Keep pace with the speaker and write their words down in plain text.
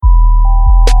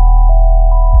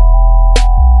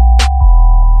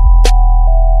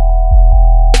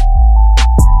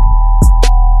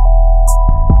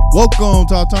Welcome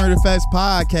to Alternative Facts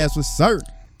Podcast with Sir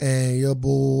and your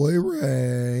boy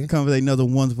Ray. Come with another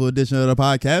wonderful edition of the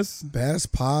podcast.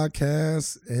 Best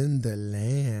podcast in the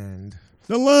land.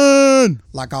 The land.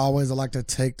 Like always, I like to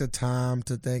take the time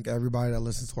to thank everybody that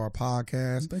listens to our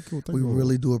podcast. Thank you. We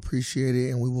really do appreciate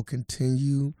it, and we will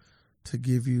continue to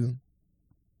give you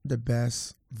the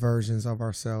best versions of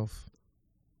ourselves.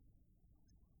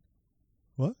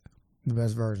 What? The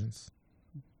best versions.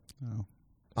 Oh.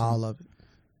 All of it.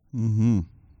 Mm-hmm.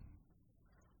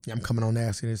 Yeah, I'm coming on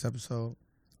nasty this episode.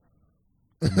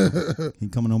 He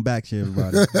coming on back here,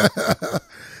 everybody.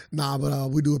 Nah,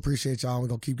 but we do appreciate y'all. We're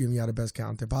going to keep giving y'all the best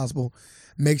content possible.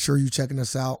 Make sure you're checking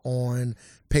us out on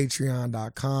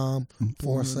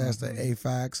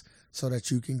patreon.com/the-AFACS so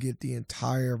that you can get the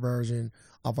entire version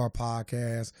of our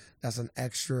podcast. That's an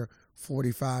extra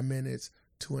 45 minutes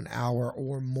to an hour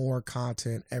or more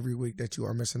content every week that you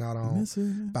are missing out on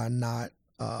by not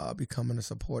becoming a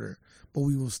supporter. But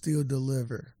we will still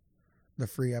deliver the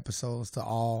free episodes to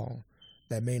all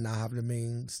that may not have the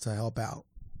means to help out.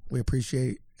 We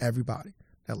appreciate everybody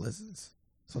that listens.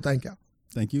 So thank y'all.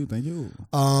 Thank you. Thank you.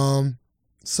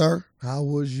 Sir, how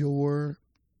was your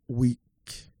week?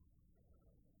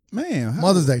 Man.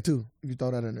 Mother's Day too. You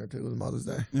throw that in there too. It was Mother's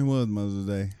Day. It was Mother's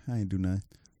Day. I ain't do nothing.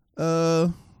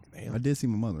 Man. I did see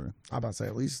my mother. I about to say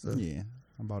at least yeah.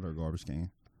 I bought her a garbage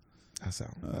can. That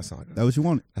sound like that what you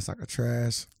wanted? That's like a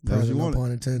trash. That what you wanted? No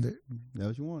pun intended. That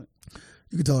what you wanted?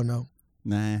 You can tell her no.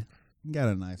 Nah. You got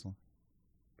a nice one.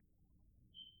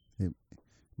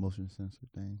 Motion sensor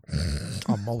thing.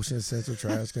 A motion sensor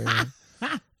trash can.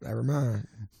 Never mind.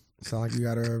 Sound like you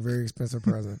got her a very expensive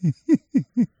present.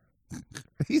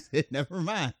 He said, never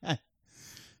mind. Yeah.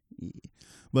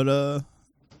 But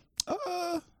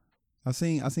I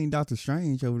seen Doctor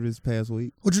Strange over this past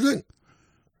week. What you think?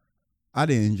 I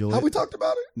didn't enjoy it. How we talked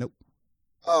about it? Nope.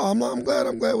 Oh, I'm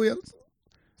glad we had it.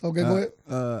 Okay, go ahead.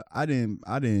 I didn't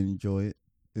enjoy it.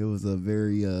 It was a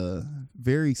very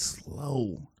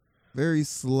slow. It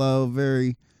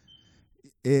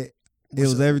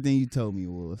was everything you told me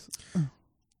it was.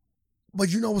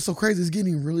 But you know what's so crazy? It's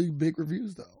getting really big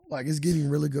reviews though. Like it's getting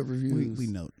really good reviews. We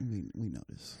know this. We know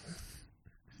this.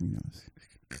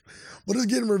 But it's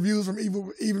getting reviews from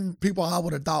even people I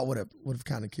would have thought would have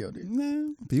kind of killed it. Nah,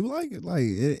 people like it. Like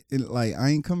it. Like I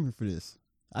ain't coming for this.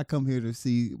 I come here to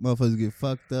see motherfuckers get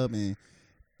fucked up and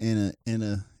in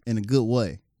a good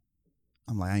way.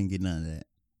 I'm like, I ain't getting none of that.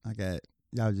 I got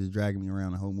y'all just dragging me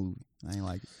around the whole movie. I ain't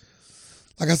like it.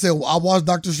 Like I said, I watched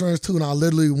Doctor Strange 2 and I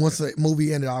literally, once the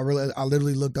movie ended, I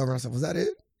literally looked over and I said, was that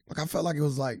it? Like I felt like it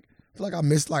was like, I feel like I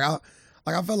missed, I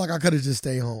felt like I could have just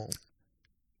stayed home.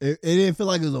 It didn't feel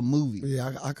like it was a movie.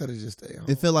 Yeah, I could have just stayed home.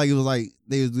 It felt like it was like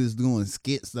they was just doing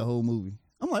skits the whole movie.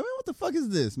 I'm like, man, what the fuck is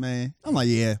this, man? I'm like,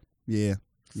 yeah,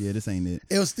 this ain't it.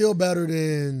 It was still better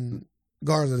than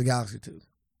Guardians of the Galaxy 2.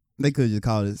 They could have just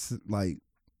called it like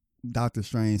Doctor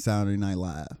Strange Saturday Night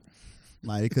Live.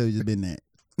 Like it could have just been that.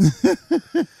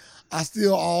 I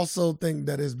still also think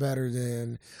that it's better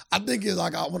than, I think it's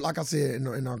like I said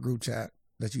in our group chat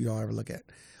that you don't ever look at.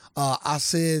 I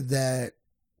said that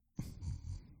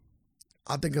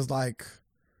I think it's like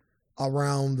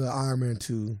around the Iron Man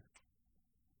 2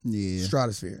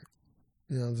 stratosphere.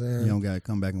 You know what I'm saying? You don't got to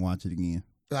come back and watch it again.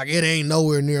 Like it ain't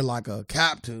nowhere near like a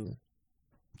Cap 2. You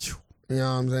know what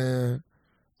I'm saying?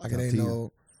 Like it ain't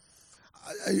no.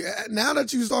 Now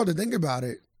that you start to think about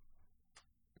it,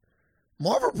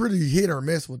 Marvel pretty hit or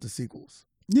miss with the sequels.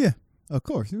 Yeah, of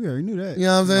course. We already knew that. You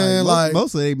know what I'm saying? Like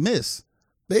mostly they miss.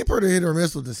 They pretty hit or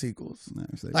miss with the sequels.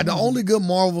 Like the only good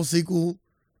Marvel sequel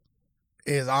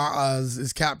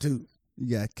is Cap 2.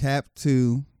 You got Cap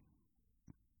 2.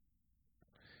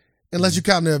 Unless you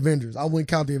count the Avengers. I wouldn't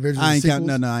count the Avengers. I ain't count.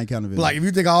 No, I ain't count the Avengers. Like if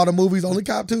you think of all the movies, only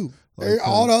Cap 2. Like,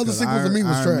 all the other sequels to me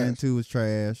was trash. Iron Man 2 was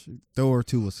trash. Thor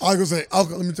 2 was. I was gonna say,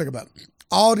 okay, let me think about it.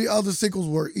 All the other sequels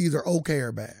were either okay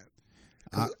or bad.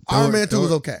 Iron Man 2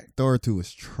 was okay. Thor 2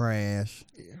 was trash.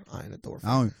 Yeah, I ain't a Thor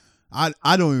fan. I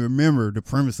don't even remember the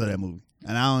premise of that movie,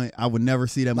 and I would never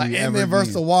see that movie like ever Ant-Man again.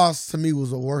 vs. the Wasp to me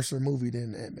was a worse movie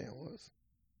than Ant-Man was.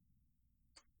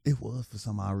 It was for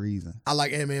some odd reason. I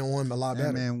like Ant-Man 1 a lot better.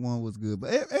 Ant-Man 1 was good,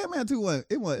 but Ant-Man 2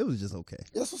 it was just okay.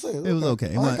 Yes, I'm saying it was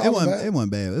okay. It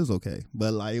wasn't bad. It was okay,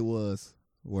 but like it was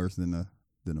worse than the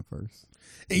first.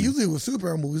 And usually with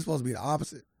superhero movies, it's supposed to be the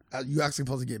opposite. You actually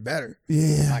supposed to get better.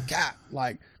 Yeah. Like Cap.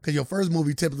 Like, because your first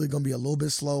movie typically going to be a little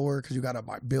bit slower because you got to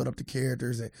like build up the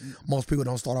characters. And most people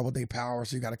don't start out with their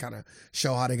powers. So you got to kind of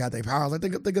show how they got their powers. Like,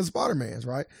 think of Spider-Man's,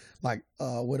 right? Like,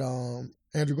 with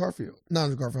Andrew Garfield. Not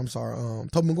Andrew Garfield, I'm sorry.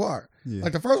 Tobey Maguire. Yeah.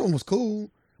 Like, the first one was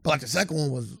cool, but like the second one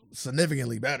was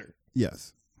significantly better.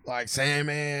 Yes. Like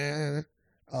Sandman,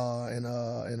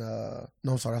 No,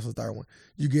 I'm sorry, that's the third one.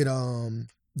 You get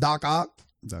Doc Ock.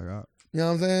 Doc Ock. You know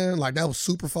what I'm saying? Like that was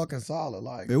super fucking solid.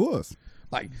 Like It was.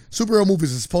 Like superhero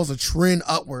movies are supposed to trend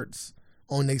upwards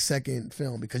on their second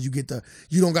film because you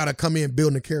don't gotta come in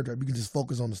building a character. You can just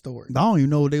focus on the story. I don't even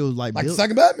know what they was like. Like the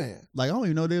second Batman. Like I don't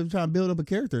even know they were trying to build up a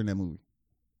character in that movie.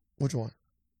 Which one?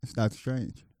 It's Doctor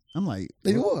Strange. I'm like,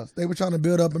 They were trying to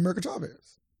build up America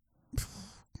Chavez.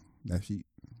 That's shitty.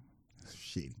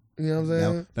 You know what I'm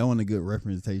saying? That wasn't a good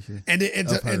representation.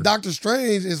 And Doctor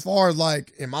Strange, as far as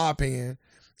like, in my opinion,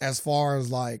 as far as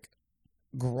like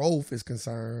growth is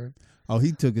concerned. Oh,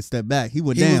 he took a step back. He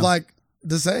was like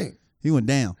the same. He went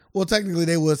down. Well, technically,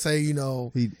 they would say,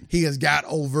 he has got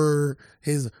over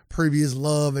his previous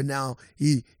love, and now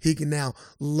he can now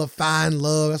find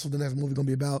love. That's what the next movie gonna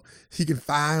be about. He can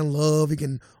find love. He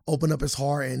can open up his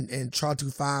heart and try to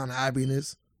find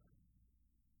happiness.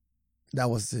 That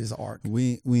was his arc.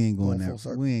 We ain't going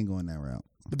that. We ain't going that route.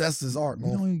 But that's his arc.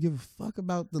 We don't even give a fuck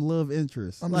about the love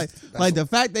interest. Like the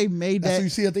fact they made that. That's what you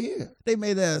see at the end. They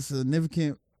made that a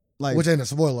significant. Like, which ain't a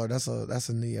spoiler. That's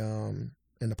in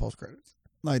the post credits.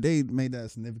 Like they made that a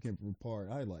significant part.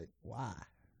 I like, why?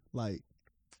 Like,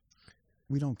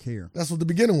 we don't care. That's what the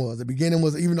beginning was. The beginning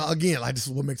was, even though, again, like this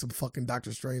is what makes a fucking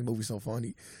Doctor Strange movie so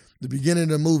funny. The beginning of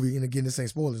the movie, and again, this ain't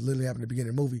spoilers. Literally happened at the beginning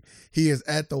of the movie. He is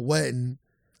at the wedding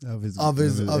of his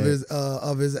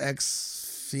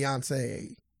ex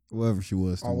fiance, whatever she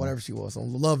was, or whatever she was,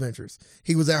 on the love interest.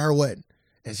 He was at her wedding.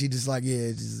 And she just like,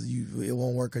 it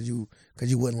won't work because you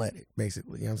wouldn't let it,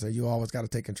 basically. You know what I'm saying? You always got to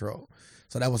take control.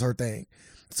 So that was her thing.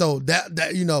 So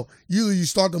that you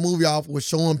start the movie off with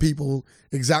showing people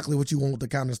exactly what you want the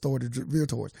kind of story to veer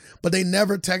towards. But they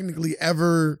never technically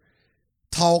ever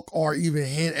talk or even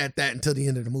hint at that until the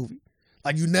end of the movie.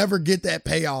 Like you never get that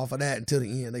payoff of that until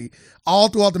the end. All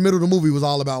throughout the middle of the movie was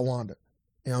all about Wanda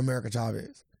and America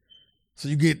Chavez. So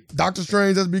you get Doctor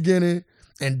Strange at the beginning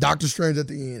and Doctor Strange at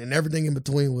the end, and everything in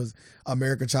between was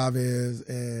America Chavez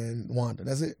and Wanda.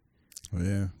 That's it. Oh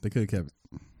yeah, they could have kept it.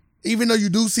 Even though you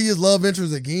do see his love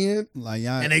interest again, like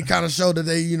y'all, and they kind of showed that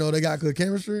they got good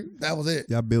chemistry. That was it.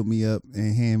 Y'all built me up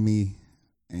and hand me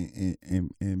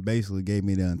and basically gave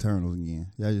me the Eternals again.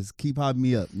 Y'all just keep hyping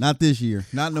me up. Not this year.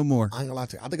 Not no more. I ain't gonna lie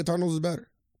to you. I think Eternals is better.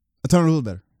 Eternals was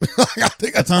better. I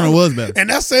think Eternals was better. And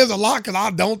that says a lot because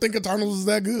I don't think Eternals is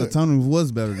that good. Eternals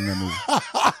was better than that movie.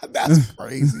 That's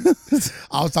crazy.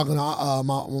 I was talking to my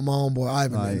homeboy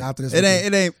Ivan. Like, and after this, it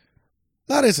ain't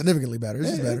not insignificantly better.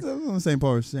 It's just better. It's on the same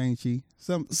part as Shang-Chi.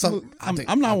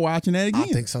 I'm not watching that again. I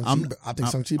think Shang-Chi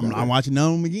better. I'm not watching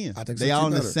none of them again. I think they all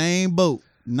in the same boat,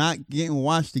 not getting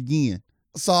watched again.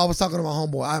 So I was talking to my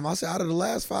homeboy Ivan. I said, out of the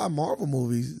last 5 Marvel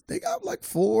movies, they got like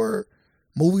 4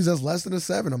 movies that's less than a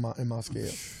 7 in my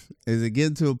scale. Is it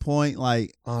getting to a point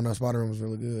like, I don't know, Spider-Man was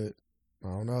really good. I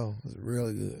don't know. It was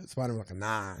really good. Spider-Man like a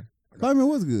 9. Spider-Man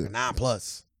was good. A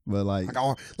 9+. But like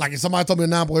if somebody told me a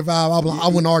 9.5, I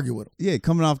wouldn't argue with them. Yeah,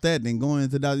 coming off that, then going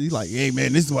into that, you're like, hey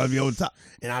man, this is what I be over the top.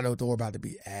 And I know Thor about to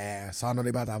be ass. So I know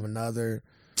they about to have another.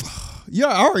 Yeah,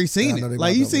 I already seen it.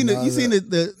 Like you seen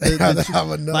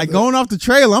the like going off the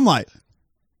trailer.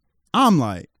 I'm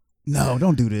like, no,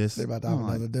 don't do this. They about to have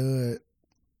another dud.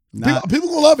 Nah. People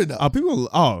gonna love it though.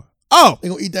 They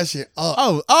gonna eat that shit up.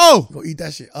 They gonna eat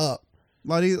that shit up.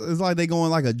 Like it's like they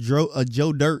going like a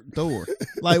Joe Dirt Thor.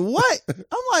 Like what?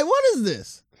 I'm like, what is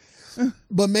this?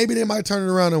 But maybe they might turn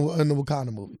it around in the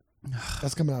Wakanda movie.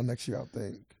 That's coming out next year, I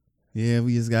think. Yeah,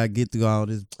 we just gotta get through all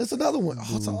this. It's another one.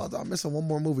 I'm missing one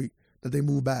more movie that they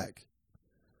moved back.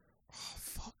 Oh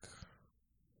fuck.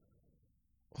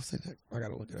 What's that? I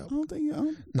gotta look it up.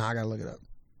 I gotta look it up.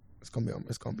 It's gonna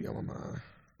be on my mind.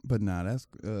 But nah, that's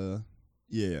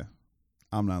yeah.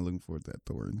 I'm not looking forward to that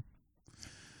Thor.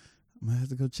 I'm gonna have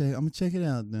to go check. I'm gonna check it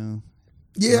out now.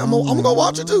 Yeah, I'm gonna go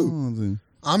watch it too.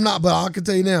 I'm not, but I can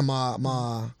tell you now,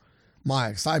 my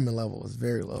excitement level is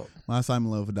very low. My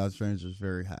excitement level for Doctor Strange is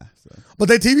very high. So. But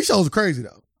their TV shows are crazy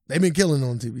though. They've been killing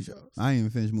on TV shows. I ain't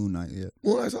even finished Moon Knight yet.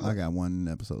 Moon Knight's solid. I got 1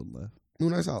 episode left.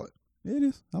 Moon Knight's solid. Yeah, it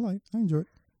is. I like it. I enjoy it.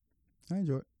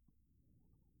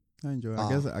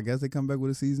 I guess they come back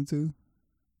with a season 2.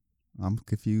 I'm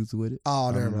confused with it.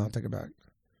 Oh, never mind. I'll take it back.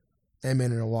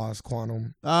 Ant-Man and the Wasp,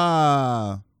 Quantum.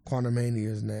 Quantumania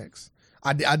is next.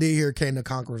 I did hear Kane the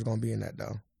Conqueror is going to be in that,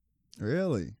 though.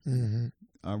 Really? Mm-hmm.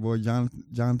 Our boy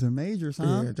Jonathan Majors,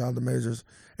 huh? Yeah, Jonathan Majors.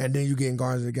 And then you get in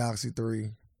Guardians of the Galaxy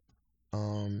 3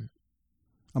 in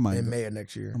May of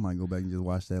next year. I might go back and just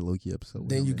watch that Loki episode.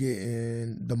 Then you get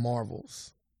in The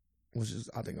Marvels, which is,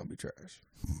 I think, going to be trash.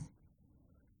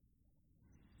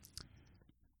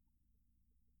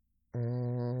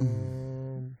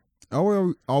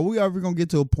 Are we ever gonna get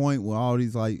to a point where all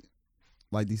these like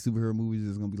like these superhero movies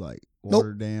is gonna be like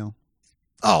watered down?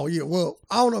 Oh yeah, well,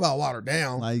 I don't know about watered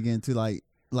down. Like get into like.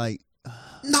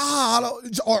 Nah, I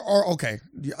don't, or okay,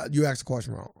 you asked the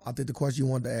question wrong. I think the question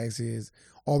you wanted to ask is,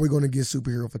 are we going to get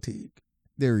superhero fatigue?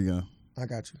 There we go. I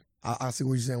got you. I see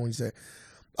what you're saying when you say,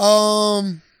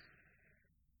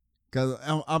 because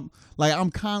I'm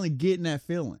kind of getting that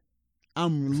feeling.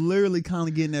 I'm literally kind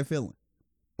of getting that feeling.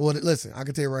 Well, listen, I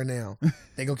can tell you right now,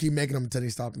 they gonna keep making them until they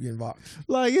stop getting involved.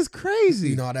 Like it's crazy.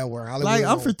 You know how that works. Like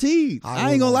I'm fatigued. I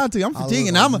ain't gonna lie to you. I'm fatigued,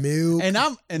 and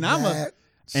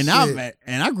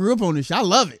I grew up on this shit. I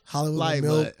love it. Hollywood like,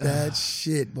 milk that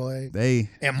shit, boy.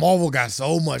 And Marvel got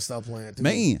so much stuff planned.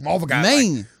 Man, Marvel got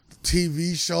like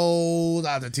TV shows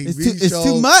after TV shows. It's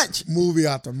too much. Movie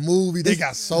after movie. They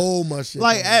got so much shit.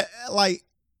 Like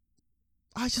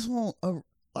I just want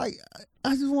But you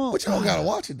don't gotta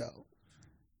watch it though.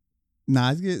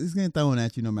 Nah, it's getting thrown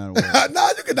at you no matter what. Nah,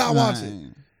 you cannot watch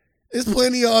it. There's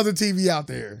plenty of other TV out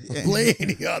there.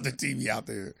 Plenty of other TV out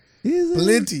there. Is it?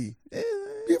 Plenty.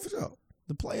 Yeah, for sure.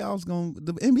 The playoffs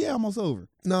the NBA almost over.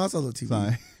 No, it's other TV.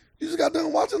 Sorry. You just got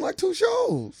done watching like 2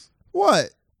 shows. What?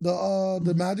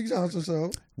 The Magic Johnson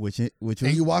show. Which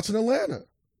and you watching Atlanta.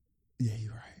 Yeah,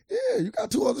 you're right. Yeah, you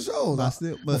got 2 other shows. But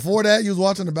before that, you was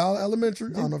watching The Ballad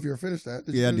Elementary. I don't know if you ever finished that.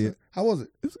 Yeah, I did. How was it?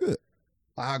 It was good.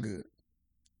 How good?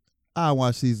 I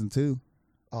watched season 2.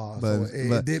 So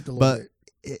it dipped a little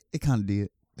bit. It kind of did.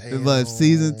 Damn. But if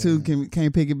season 2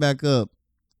 can't pick it back up,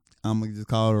 I'm gonna just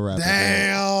call it a wrap.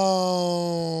 Damn.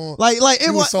 Like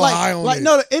it was so high on it.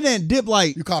 No, it didn't dip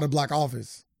like you called it Black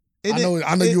Office. I know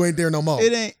you ain't there no more.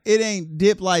 It ain't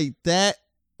dip like that.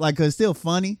 Like, cause it's still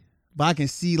funny, but I can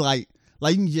see like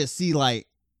you can just see like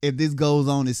if this goes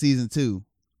on in season 2,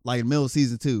 like middle of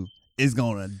season 2, it's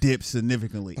gonna dip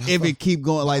significantly if it keep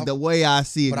going like the way I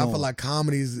see it. But I feel like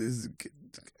comedy is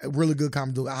a really good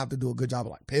comedy. I have to do a good job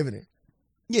of like pivoting.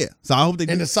 Yeah, so I hope they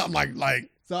into something like.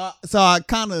 So I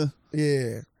kind of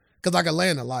because like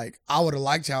Atlanta, like I would have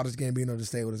liked Childish Gambino to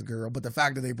stay with his girl, but the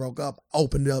fact that they broke up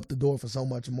opened up the door for so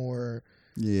much more.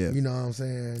 Yeah, you know what I'm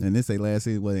saying. And this they last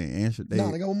season, what they answered? They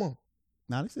got one more.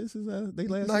 Nah, this is they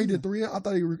last. Nah, he did 3. I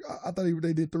thought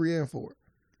they did 3 and 4.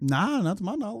 Nah, not to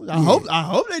my knowledge. I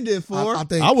hope they did 4. I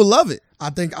think I would love it. I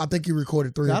think he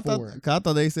recorded 3 and 4. I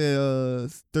thought they said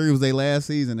 3 was their last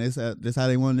season. They said that's how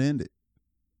they wanted to end it.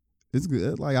 It's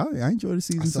good. Like I enjoy the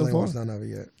season so far. I ain't watched none of it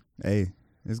yet. Hey,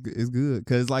 it's good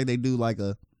because like they do like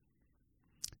an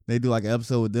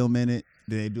episode with them in it.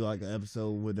 Then they do like an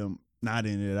episode with them not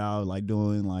in it at all, like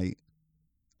doing like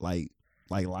life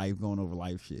going over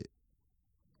life shit.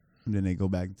 And then they go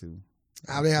back to.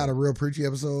 They had a real preachy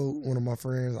episode. One of my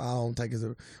friends, I don't take it.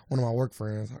 One of my work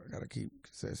friends, I gotta keep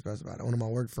saying special about it. One of my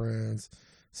work friends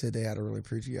said they had a really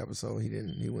preachy episode. He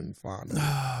wouldn't find it.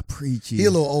 Preachy. He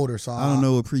a little older, so I don't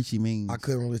know what preachy means. I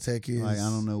couldn't really take his. Like I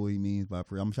don't know what he means by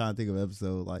preachy. I'm trying to think of an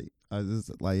episode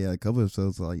a couple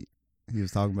episodes like he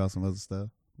was talking about some other stuff.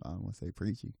 I don't want to say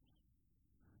preachy.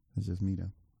 It's just me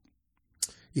though.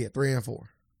 Yeah, 3 and 4.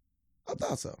 I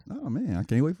thought so. Oh man, I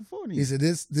can't wait for 4. He said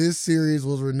this series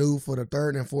was renewed for the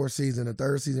 3rd and 4th season. The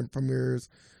 3rd season premieres,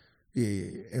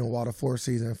 and while the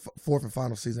 4th and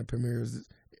final season premieres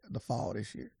the fall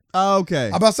this year. Oh, okay.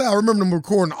 I'm about to say I remember them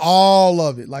recording all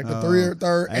of it, like the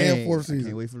 3rd and 4th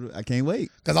season. I can't wait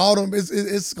because all them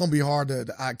it's gonna be hard to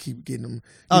I keep getting them.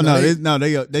 They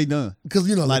done because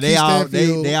like they all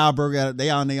broke out. They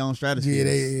all in their own stratosphere.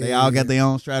 They all got their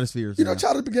own stratospheres. You know,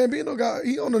 Childish Gambino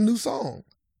he on a new song.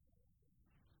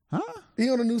 Huh? He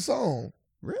on a new song.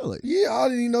 Really? Yeah, I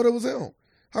didn't even know that was him.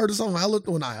 Heard the song. I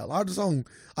heard the song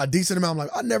a decent amount. I'm like,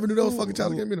 I never knew that was fucking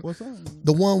Childish Gambino. What song?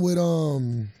 The one with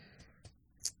who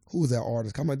was that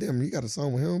artist? I'm like, damn, you got a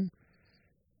song with him?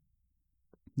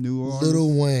 New artist?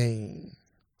 Lil Wayne.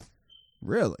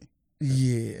 Really?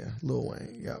 Yeah, Lil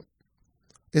Wayne. Yep.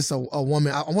 It's a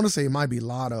woman. I want to say it might be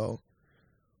Lotto.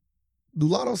 Do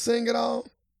Lotto sing at all?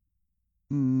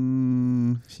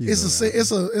 It's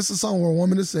a song where a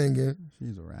woman is singing.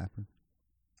 She's a rapper.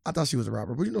 I thought she was a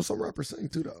rapper, but you know some rappers sing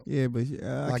too though. Yeah, but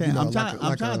I can't. I'm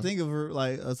trying to think of her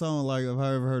like a song like if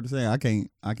I ever heard her sing. I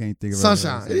can't think of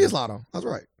Sunshine. It is Lotto. That's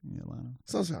right. Yeah, Lotto.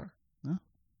 Sunshine. Huh?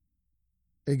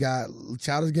 It got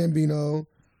Childish Gambino,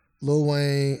 Lil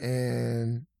Wayne,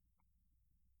 and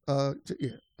I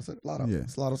said Lotto. Yeah.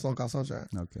 It's a Lotto song called Sunshine.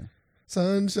 Okay.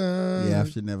 Sunshine. Yeah, I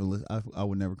should never listen. I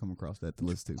would never come across that to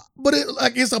listen to. But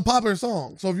it's a popular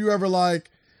song. So if you ever like,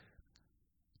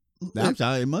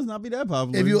 it must not be that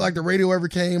popular. If you like the radio ever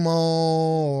came on,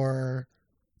 or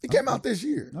it came out this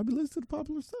year. I'll be listening to the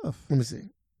popular stuff. Let me see.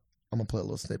 I'm gonna play a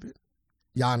little snippet.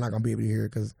 Y'all not gonna be able to hear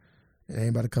it because it ain't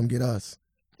about to come get us.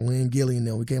 We ain't Gilly and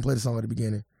them. We can't play the song at the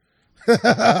beginning.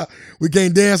 We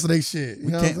can't dance to they shit. You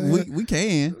We know what I'm can. saying? We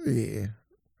can.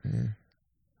 Yeah.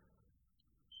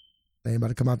 They ain't about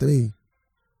to come out to me.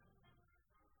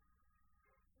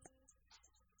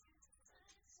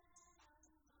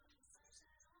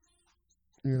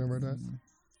 You know about that?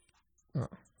 Oh.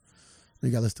 You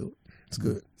gotta listen to it. It's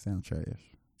good. Sound trash.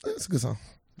 It's a good song.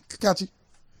 Catchy.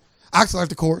 I actually like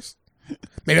the chorus.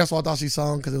 Maybe that's why I thought she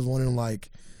sung, because it was one of them, like,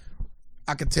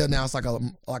 I could tell now it's like a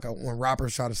when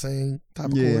rappers try to sing type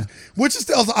of chorus. Which is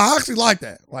still, I actually like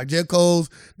that. Like J. Cole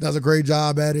does a great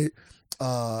job at it.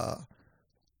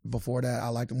 Before that, I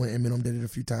liked it when Eminem did it a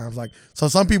few times. Like, so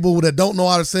some people that don't know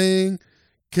how to sing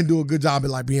can do a good job at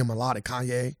like being melodic.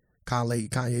 Kanye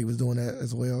was doing that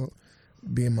as well,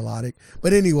 being melodic.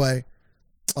 But anyway,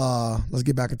 let's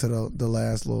get back into the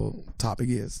last little topic.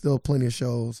 Yeah, still plenty of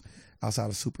shows outside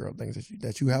of superhero things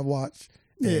that you have watched.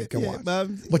 Yeah, can watch.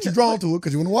 But you're drawn to it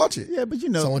because you want to watch it. Yeah, but you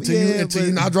know. So until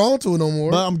you're not drawn to it no more.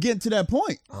 But I'm getting to that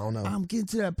point. I don't know. I'm getting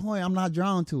to that point. I'm not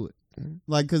drawn to it.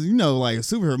 Like, because, you know, like a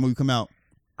superhero movie come out,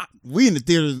 we in the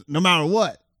theaters no matter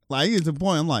what. Like, you get to the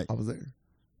point, I'm like. I was there.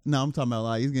 No, I'm talking about,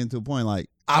 like, he's getting to a point, like.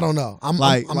 I don't know. I'm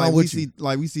like not with you.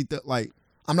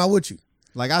 I'm not with you.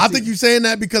 Like, I think you saying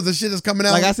that because the shit that's coming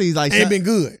out like I see, he's like, ain't been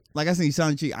good. Like, I see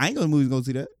Shang-Chi. I ain't going to movies go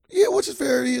see that. Yeah, which is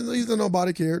fair. He's a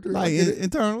nobody character. Like,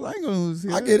 internal, I ain't going to see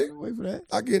that. I get it. Wait for that.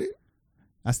 I get it.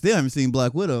 I still haven't seen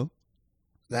Black Widow.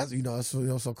 That's,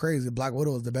 that's so crazy. Black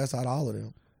Widow is the best out of all of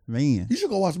them. Man. You should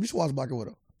go watch. You should watch Black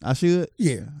Widow. I should?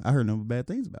 Yeah. I heard no bad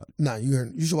things about it. Nah,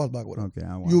 you should watch Black Widow. Okay,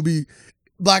 I won't. You'll be.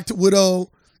 Black Widow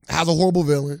has a horrible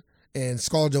villain, and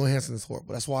Scarlett Johansson is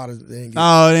horrible. That's why it ain't it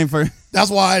ain't for.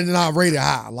 That's why it's not rated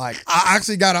high. Like, I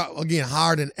actually got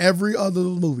higher than every other of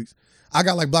those movies. I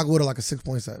got like Black Widow like a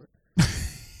 6.7.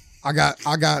 I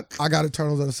got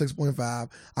Eternals at a 6.5.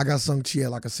 I got Shang-Chi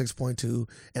at like a 6.2,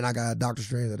 and I got Doctor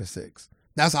Strange at a 6.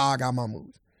 That's how I got my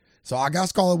movies. So I got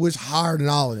Scarlet Witch higher than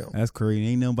all of them. That's crazy.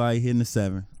 Ain't nobody hitting the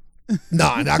 7.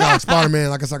 Nah, I got Spider-Man.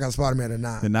 Like I said, I got Spider-Man at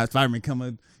 9. And not Spider-Man come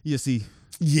up, you see.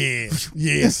 Yeah, it's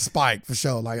a spike for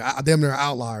sure. Like, I damn near an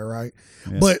outlier, right?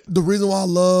 Yeah. But the reason why I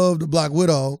love the Black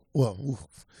Widow,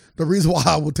 the reason why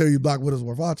I will tell you Black Widow's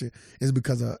worth watching is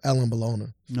because of Ellen Bologna.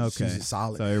 Okay. She's just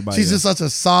solid. So she's just such a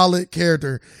solid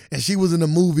character, and she was in the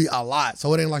movie a lot.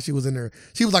 So it ain't like she was in there.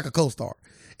 She was like a co-star.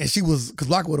 And she was, because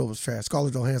Black Widow was trash.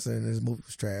 Scarlett Johansson in this movie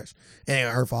was trash. And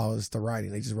her fault is the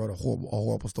writing. They just wrote a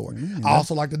horrible story. I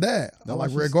also like the dad. I like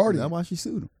Red Guardian. That's why she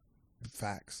sued him.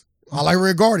 Facts. I like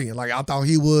Red Guardian. Like, I thought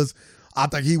he was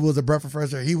a breath of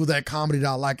fresh air. He was that comedy that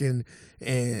I like in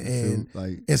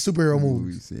superhero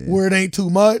movies. Yeah. Where it ain't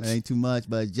too much. It ain't too much,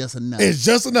 but just enough. It's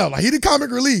just enough. Like, he the comic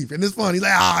relief, and it's fun. He's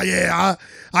like,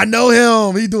 I know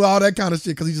him. He do all that kind of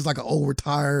shit because he's just like an old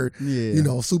retired,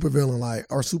 supervillain, like,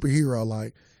 or superhero,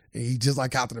 like, and he just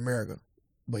like Captain America,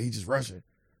 but he just Russian.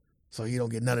 So he don't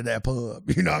get none of that pub.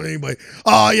 You know what I mean? But,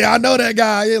 I know that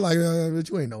guy. Yeah, like, but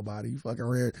you ain't Nobody. You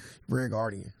fucking Red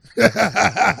Guardian.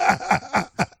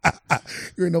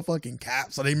 You ain't no fucking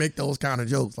Cap. So they make those kind of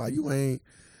jokes. Like, you ain't.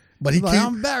 But he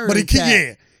I'm better than Cap.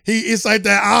 Yeah. It's like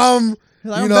that. I'm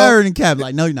better than Cap.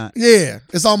 Like, no, you're not. Yeah.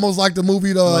 It's almost like the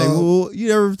movie,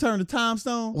 you ever return to Time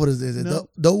Stone? What is it? No.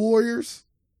 The Warriors?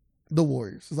 The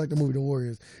Warriors. It's like the movie The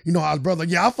Warriors. You know how his brother,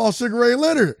 I fought Sugar Ray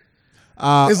Leonard.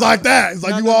 It's like that. It's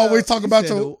like always talk about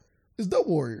your. It's The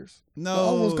Warriors. No, the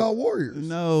other one's called Warriors.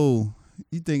 No,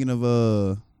 you thinking of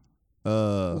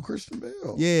Christian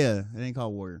Bale. Yeah, it ain't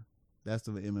called Warrior. That's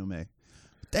the MMA.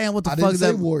 Damn, what the fuck fuck is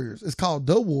that? Warriors. It's called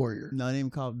The Warrior. No, it ain't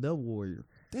even called The Warrior.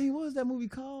 Dang, what was that movie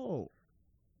called?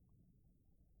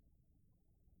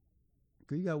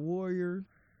 Cause you got Warrior,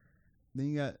 then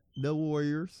you got The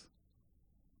Warriors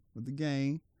with the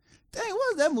gang. Dang,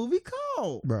 what was that movie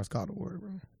called? Bro, it's called The Warrior,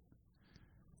 bro.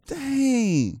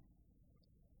 Dang.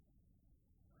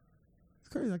 It's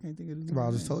crazy I can't think of this. Bro,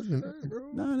 I just told you that, bro.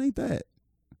 No, it ain't that.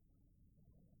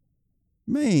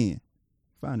 Man.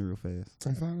 Find it real fast.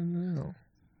 I'm finding it now.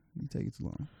 You take it too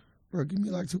long. Bro, give me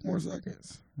like 2 more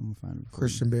seconds. I'm going to find it.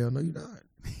 Christian Bale, no you're not.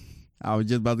 I was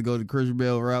just about to go the Christian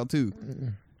Bale route too.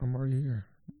 I'm already here.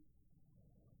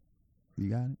 You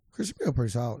got it? Christian Bale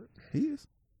pretty solid. He is.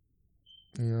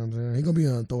 You know what I'm saying? He going to be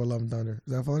on Thor Love and Thunder.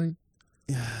 Is that funny?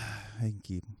 Yeah, I can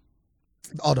keep him.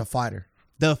 Oh, The Fighter.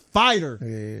 The Fighter.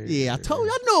 Yeah, I told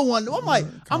you. I know one. I'm like,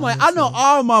 I know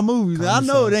all my movies. I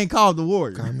know it ain't called The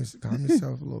Warrior. Calm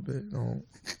yourself a little bit. Don't.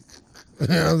 You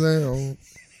know what I'm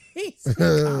saying?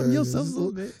 Calm yourself a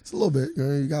little bit. It's a little bit.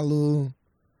 You got a little.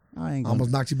 I ain't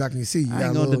almost knocked you back in your seat. I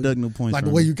ain't gonna deduct no points. Like the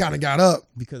way you kind of got up.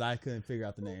 Because I couldn't figure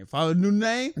out the name. If I knew the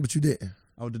name. But you didn't.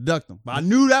 I would deduct them. But I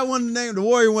knew that wasn't the name. The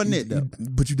Warrior wasn't it, though.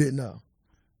 But you didn't know.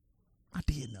 I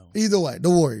did know. Either way, The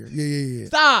Warrior. Yeah.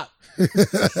 Stop. He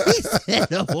said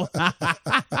no.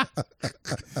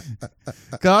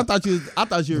 Cause I thought you was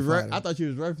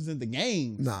referencing the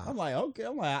game. Nah. I'm like, okay.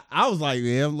 I was like,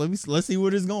 yeah, let's see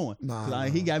where this going. Nah.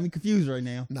 He got me confused right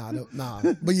now. Nah.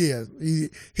 But yeah, he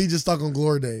just stuck on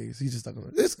Glory Days. He just stuck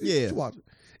on it. Yeah. You watch it.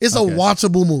 It's a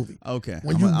watchable movie. Okay.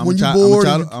 When you bored,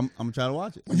 I'm gonna try to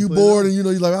watch it. When you bored and you're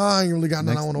like, I ain't really got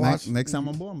nothing I want to watch. Next time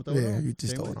I'm bored, I'm gonna throw it on. You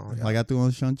just throw it on. Yeah. Like I threw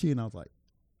on Shang-Chi and I was like,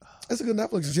 it's a good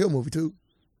Netflix and chill movie too.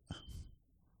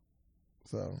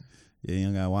 So yeah, you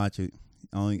don't gotta watch it.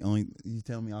 Only you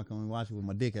tell me I can only watch it with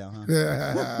my dick out,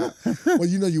 huh? Well,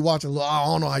 you watch a little. I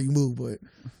don't know how you move, but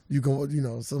you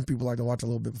can. Some people like to watch a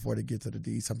little bit before they get to the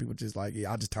D. Some people just like,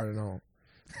 I'll just turn it on.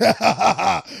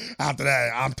 After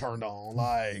that, I'm turned on.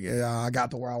 Like, I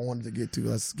got to where I wanted to get to.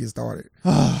 Let's get started.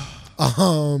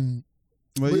 Well,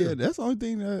 yeah, that's the only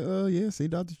thing that see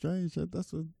Doctor Strange.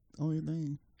 That's the only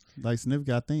thing like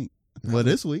significant, I think. Well,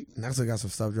 this week. Next week got some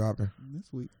stuff dropping. This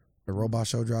week. The Robot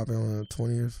Show dropping on the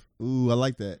 20th. Ooh, I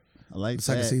like that. The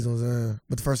second season was in,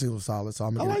 but the first season was solid. So I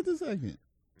like the second.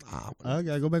 I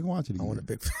gotta go back and watch it again.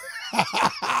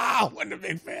 I wasn't a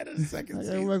big fan of the second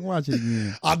season. I gotta go back and watch it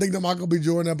again. I think the Michael B.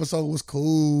 Jordan episode was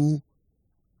cool.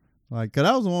 Like, cause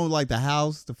that was the one with like the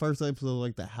house. The first episode was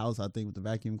like the house, I think, with the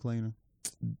vacuum cleaner.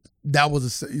 That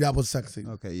was second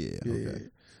season. Okay, yeah. Okay.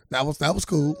 That was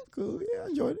cool. Cool. Yeah, I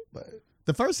enjoyed it. But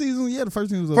the first season was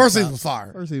season was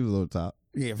fire. First season was over the top.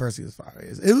 Yeah, first season was fire.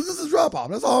 It was just a drop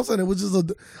off. That's all I'm saying. It was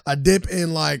just a dip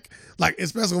in like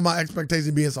especially with my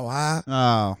expectation being so high.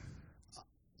 Oh.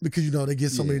 Because they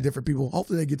get so many different people.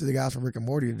 Hopefully they get to the guys from Rick and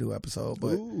Morty to do episode,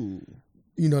 but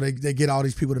they get all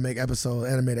these people to make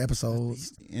animated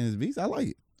episodes. And it's beast. I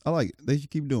like it. They should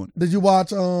keep doing it. Did you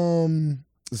watch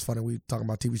it's funny we talking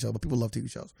about TV shows, but people love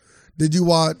TV shows. Did you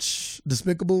watch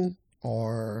Despicable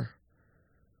or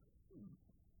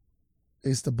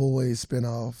It's the Boys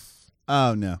spinoff?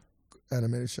 Oh no.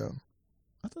 Animated show.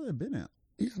 I thought it'd been out.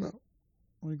 Yeah, no.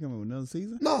 When you coming with another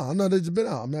season? No, they just been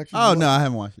out. I'm actually. Oh no, I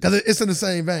haven't watched it. Because it's in the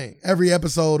same vein. Every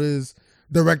episode is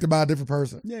directed by a different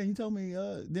person. Yeah, he told me.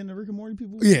 Didn't the Rick and Morty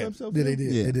people? Yeah, episode they did.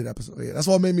 Yeah. They did episode. Yeah, that's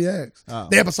what made me ask. Oh.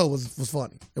 The episode was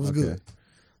funny. It was good.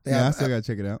 I still gotta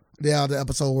check it out. They had the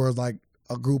episode where it's like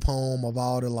a group home of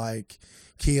all the like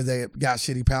kids that got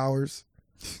shitty powers,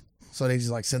 so they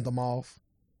just like sent them off.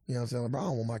 You know what I'm saying? Like, bro, I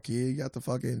don't want my kid. You got the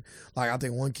fucking I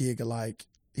think one kid could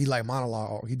he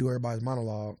monologue. He do everybody's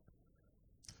monologue.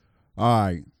 All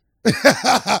right.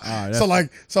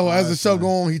 So as the show go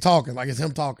on, he talking like it's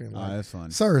him talking. Like, that's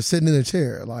funny. Sir sitting in a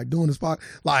chair, like doing his spot.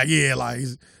 Like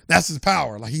that's his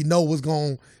power. Like he know what's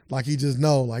going. Like he just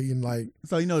know. Like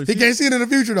so he can't see it in the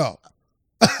future though.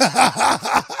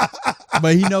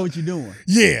 But he know what you're doing.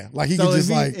 Yeah, like he can just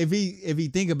if he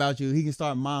think about you, he can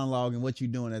start monologuing what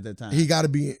you're doing at that time. He got to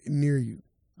be near you.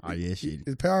 Oh yeah, shit.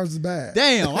 His powers is bad.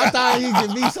 Damn, I thought he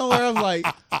could be somewhere else. Like,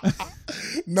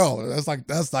 no,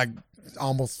 that's like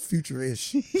almost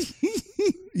future-ish.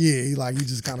 Yeah, he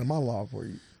just kind of monologue for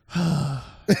you.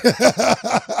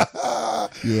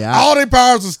 Yeah, all their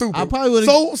powers are stupid. I probably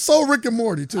would. So Rick and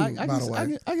Morty too. By the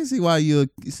way, I can see why you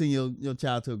send your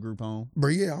child to a group home. But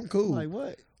yeah, I'm cool. Like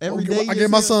what? Every day I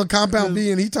get my son Compound V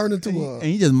and he turned into and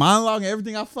he just monologuing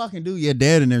everything I fucking do. Your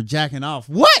dad in there jacking off.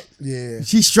 What? Yeah.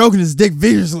 She's stroking his dick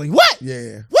viciously. What?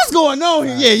 Yeah. What's going on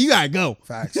here? Yeah, you gotta go.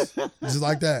 Facts. Just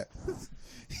like that.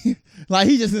 Like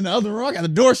he just in the other room. I got the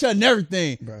door shut and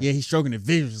everything. Bro. Yeah, he's stroking it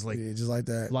viciously. Yeah, just like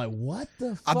that. Like what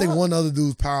the fuck? I think one other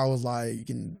dude's power was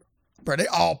bro, they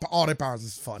all their powers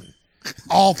is funny.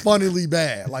 All funnily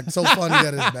bad. Like so funny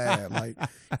that it's bad. Like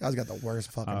guys got the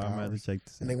worst fucking powers. I'm about to check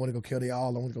this out. And they want to go kill they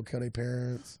want to go kill their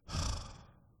parents.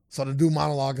 So the dude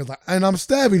monologue is like, and I'm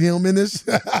stabbing him in this.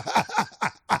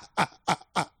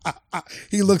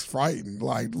 He looks frightened,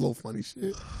 like little funny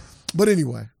shit. But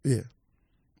anyway, yeah.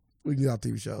 We can get out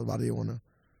TV shows, but I didn't want to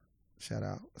shout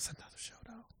out. It's another show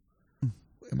though.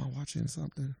 Am I watching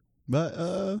something? But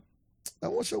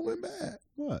that one show went bad.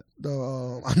 What?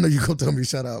 I know you're gonna tell me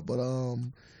shut up, but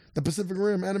the Pacific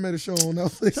Rim animated show on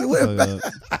Netflix, it went bad.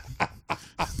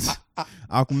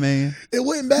 Aquaman. It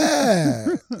went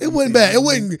bad. It went bad.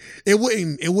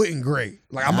 It wasn't great.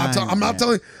 Like I'm not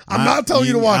telling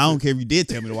you to watch it. I don't care if you did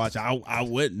tell me to watch it. I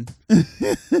wouldn't.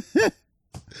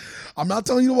 I'm not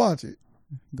telling you to watch it.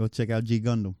 Go check out G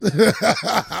Gundam.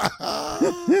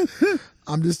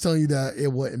 I'm just telling you that it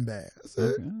wasn't bad. That's it.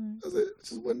 Okay. That's it. It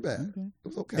just wasn't bad. Okay. It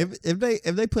was okay.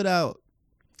 If they put out,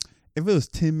 if it was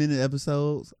 10-minute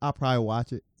episodes, I'll probably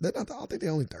watch it. I think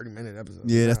they're only 30-minute episodes.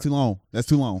 Yeah, that's too long.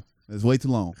 It's way too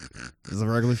long. It's a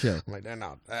regular show. I'm like, they're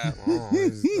not that long.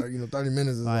 30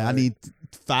 minutes is I need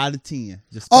 5 to 10.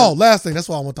 Just last thing. That's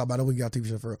what I want to talk about. We got TV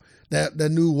show for real.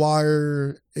 That new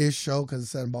Wire-ish show because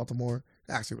it's set in Baltimore.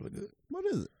 Actually really good. What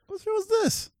is it? What show is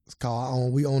this? It's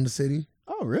called We Own the City.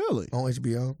 Oh, really? On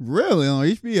HBO. Really on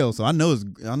HBO? So I know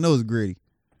it's gritty.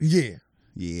 Yeah.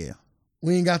 Yeah.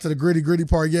 We ain't got to the gritty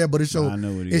part yet, but it showed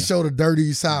it showed the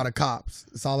dirty side of cops.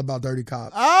 It's all about dirty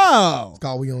cops. Oh. It's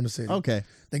called We Own the City. Okay.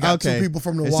 They got 2 people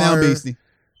from The It Wire. sound beastie.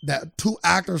 That 2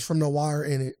 actors from The Wire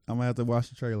in it. I'm gonna have to watch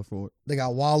the trailer for it. They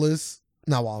got Wallace.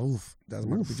 Not Wallace. Oof. That's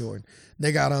Michael B. Jordan.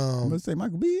 They got I'm gonna say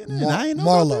Michael B. in it. I ain't know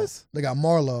about Marlo. this. They got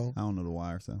Marlo. I don't know The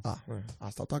Wire, so.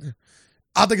 I'll stop talking.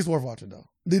 I think it's worth watching though.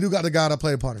 They do got the guy that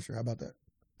played Punisher. How about that?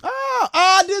 Oh,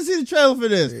 I did see the trailer for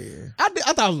this. Yeah. I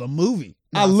thought it was a movie.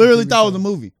 Nah, I it's a literally TV thought it was show.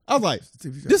 a movie. I was like, It's a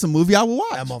TV show. this is a movie I would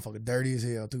watch. That motherfucker dirty as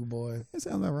hell too, boy. It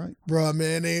sounds all right. Bro,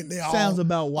 man, they all Sounds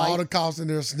about white. all the cops in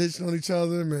there snitching on each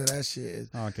other, man. That shit is.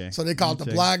 Okay. So they called the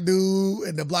black dude,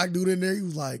 and the black dude in there, he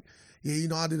was like, yeah, you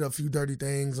know, I did a few dirty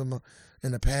things in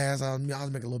the past. I was making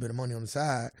a little bit of money on the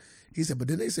side. He said, but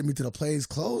then they sent me to the plays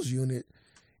clothes unit,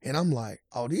 and I'm like,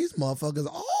 oh, these motherfuckers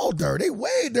all dirty. They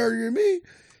way dirtier than me.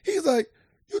 He's like,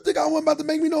 you think I wasn't about to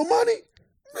make me no money?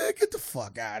 Man, get the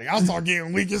fuck out of here. I start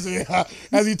getting weak as hell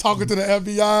as he talking to the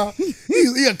FBI.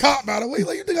 He a cop, by the way. He's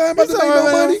like, you think I ain't about to make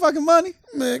no money? Fucking money?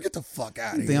 Man, get the fuck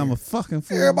out of here. You think I'm a fucking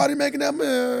fool? Everybody making that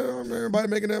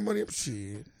money.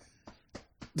 Shit.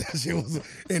 That shit was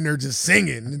in there just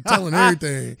singing and telling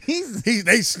everything.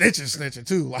 They snitching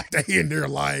too. Like they in there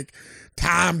like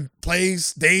time,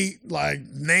 place, date, like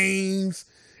names.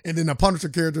 And then the Punisher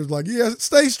character is like, yeah,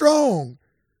 stay strong.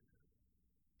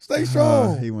 Stay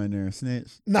strong. He went there and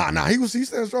snitched. Nah, he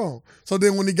stayed strong. So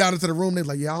then when he got into the room, they was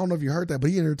like, yeah, I don't know if you heard that, but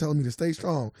he in there telling me to stay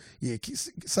strong. Yeah,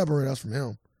 separate us from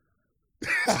him.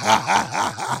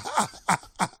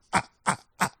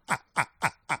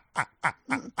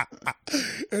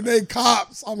 And they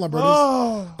cops. I'm like,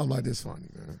 bro, I'm like, this funny,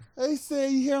 man. They say,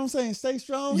 you hear him saying, stay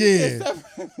strong? Yeah.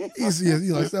 He's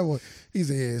like, that he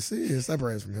said, yeah,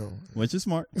 separate us from him. Which is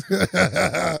smart.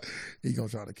 He gonna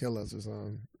try to kill us or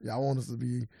something. Y'all want us to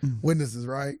be witnesses,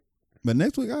 right? But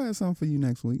next week, I have something for you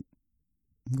next week.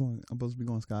 I'm supposed to be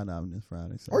going skydiving this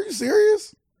Friday. So. Are you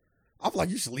serious? I feel like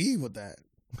you should leave with that.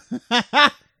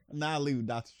 Nah, I leave with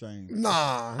Dr. Strange.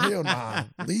 Nah, hell nah.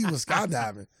 Leave with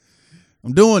skydiving.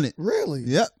 I'm doing it. Really?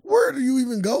 Yep. Where do you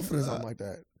even go for something like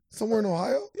that? Somewhere in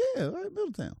Ohio? Yeah, right in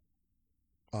Middletown.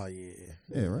 Oh, yeah.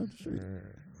 Yeah, right up the street.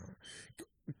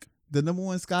 The number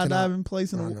one skydiving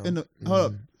place in the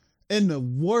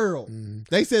world. Mm.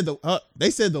 They said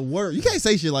the world. You can't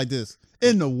say shit like this.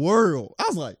 In the world. I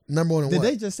was like, number one in did what?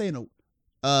 they just say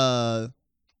the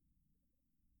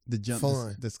jump,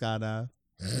 Fun. the skydive?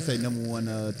 They say number one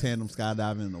tandem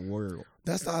skydiving in the world.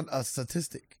 That's not a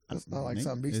statistic. That's not like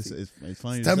something beastie. It's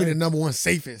funny. Tell me the number one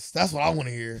safest. That's what I want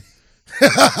to hear.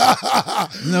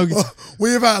 No,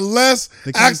 we have had less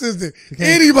accidents than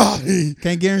anybody.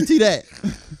 Can't guarantee that.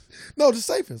 No, the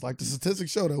safest. Like the statistics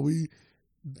show that we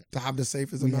have the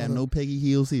safest. We have no Peggy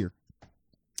Heels here.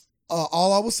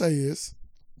 All I will say is,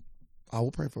 I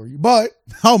will pray for you, but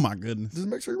oh my goodness, just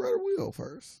make sure you ride a wheel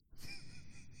first.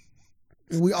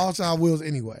 And we all have wheels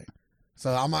anyway, so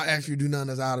I'm not asking you to do nothing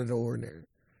that's out of the ordinary.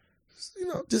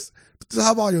 Just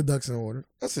have all your ducks in order.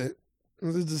 That's it.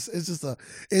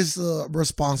 It's a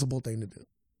responsible thing to do.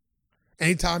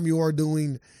 Anytime you are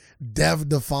doing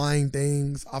death-defying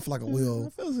things, I feel like a wheel.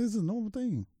 I feel it's a normal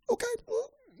thing. Okay,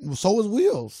 well, so is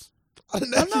wheels. I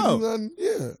didn't actually do nothing.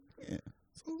 Yeah.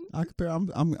 So, I compare.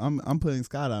 I'm putting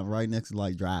skydiving right next to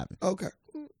like driving. Okay,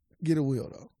 get a wheel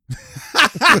though.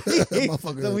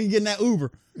 So when you get in that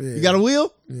Uber, Yeah. you got a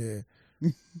wheel? Yeah.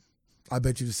 I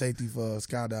bet you the safety for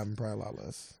skydiving probably a lot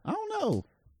less. I don't know.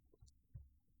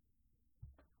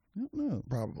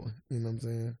 Probably. You know what I'm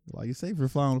saying? Like it's safer to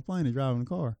fly on a plane than driving a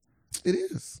car. It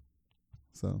is.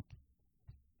 So,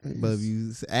 but if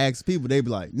you ask people, they be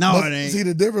like, "No, it ain't." See,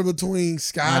 the difference between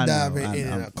skydiving I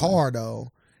know, and a car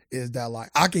though is that like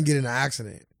I can get in an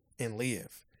accident and live.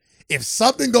 If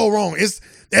something go wrong,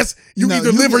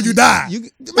 either live or you die.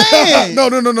 Man, no.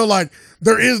 Like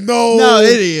there is no. No,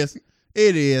 it is.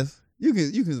 You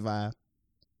can survive.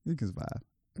 You can survive.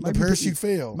 The parachute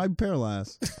fail. Might be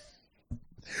paralyzed.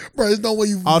 Bro, there's no way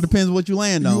you. All depends what you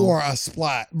land on. You are a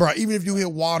splat, bro. Even if you hit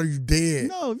water, you dead.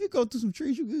 No, if you go through some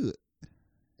trees, you good.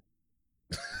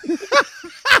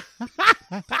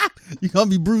 You gonna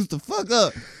be bruised the fuck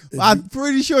up. I'm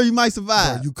pretty sure you might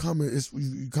survive. Bro, you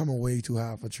coming way too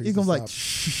high for trees. You gonna be like,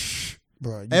 shh,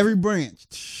 bro. Every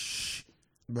branch, shh.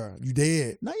 Bro, you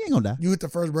dead. No, you ain't gonna die. You hit the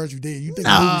first branch, you dead. You think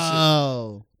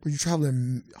no. Bro, you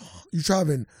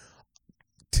traveling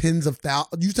tens of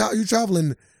thousands. You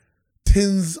traveling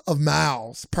tens of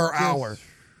miles per hour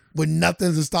with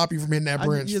nothing to stop you from hitting that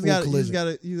branch. You just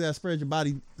gotta spread your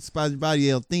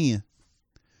body out thin.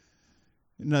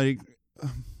 You know,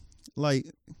 like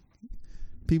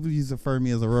people used to refer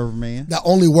me as a rubber man. That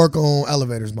only work on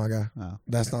elevators, my guy. Oh.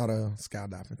 That's not a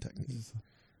skydiving technique.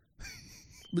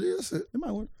 But yeah, that's it. It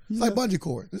might work. It's like bungee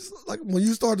cord. It's like when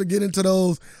you start to get into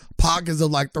those pockets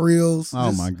of like thrills.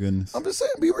 Oh my goodness! I'm just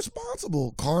saying, be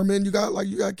responsible. Carmen, you got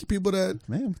people that.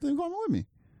 Man, still Carmen with me.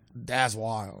 That's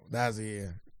wild. That's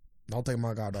Don't take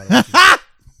my goddaughter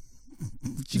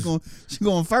with you. She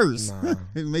going first. Nah.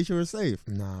 Make sure it's safe.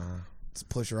 Nah, just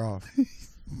push her off.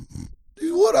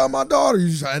 You would have my daughter.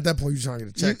 At that point, you trying to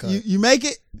get a check cut. You make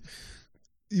it.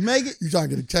 You make it? You trying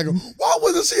to get a check. Why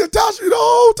wasn't she attached to you the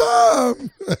whole time?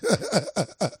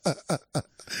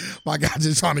 My guy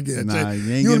just trying to get a check.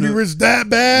 You want to be rich that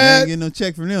bad? You ain't getting no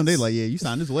check from them. They like, yeah, you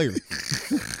signed this waiver.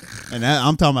 And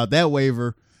I'm talking about that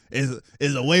waiver is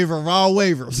a waiver of all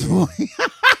waivers.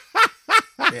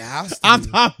 It has to I'm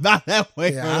be. talking about that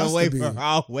waiver, It waiver of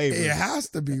all waivers. It has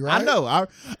to be, right? I know. I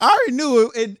already knew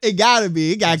it got to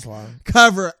be. It got to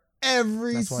cover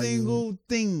every single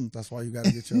thing. That's why you got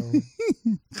to get your own.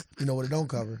 You know what it don't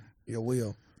cover? Your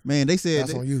will. Man, they said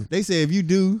that's on you. They said if you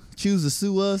do choose to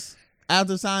sue us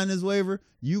after signing this waiver,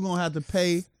 you gonna have to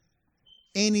pay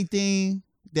anything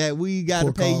that we got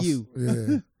to pay you.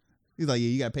 Yeah. He's like, yeah,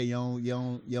 you got to pay your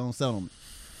own settlement.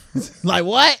 Like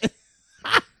what?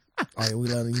 All right, we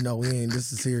letting you know we ain't.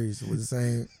 This is serious. This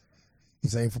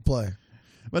ain't for play.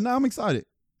 But no, I'm excited.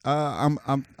 I'm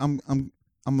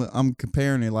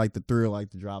comparing it like the thrill,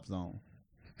 like the drop zone.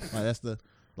 Like that's the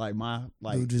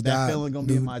that feeling gonna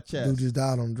be in my chest. Dude just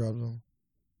died on the drop zone.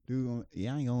 Dude, I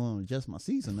ain't gonna adjust my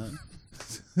seats or nothing.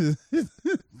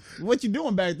 What you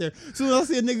doing back there? As soon as I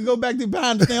see a nigga go back there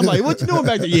behind the thing, I'm like, what you doing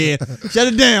back there? Yeah,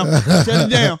 shut it down.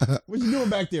 What you doing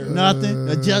back there? Nothing.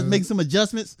 Make some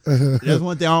adjustments. That's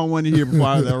one thing I don't want to hear before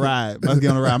I ride. Let's get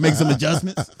on the ride. Make some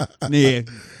adjustments. Yeah,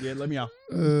 let me off.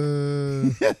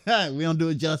 We don't do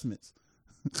adjustments.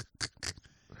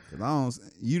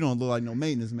 You don't look like no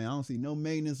maintenance man. I don't see no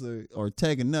maintenance or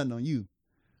taking nothing on you.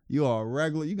 You are a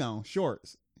regular. You got on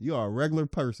shorts. You are a regular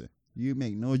person. You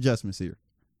make no adjustments here.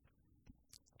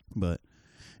 But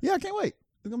yeah, I can't wait.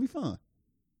 It's gonna be fun.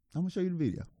 I'm gonna show you the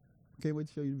video. Can't wait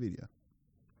to show you the video.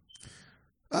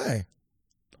 Hey,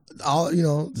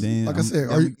 like I said,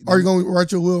 are you gonna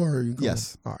write your will or are you going?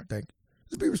 Yes. All right, thank you.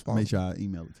 Just be responsible. Make sure I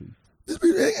email it to you.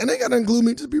 And they gotta include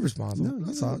me. Just be responsible. No,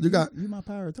 that's all. You're my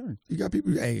power of attorney. You got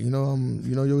people. Hey,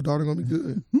 your daughter gonna be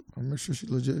good. I'll make sure she's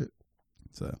legit.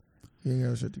 So you ain't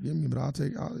got shit to give me, but I'll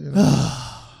take.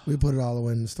 We put it all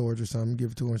away in the storage or something. Give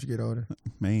it to her when she get older.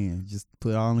 Man, just put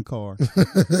it all in the car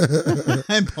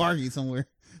and park it somewhere.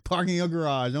 Park in your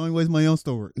garage. Don't waste money on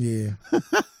storage. Yeah.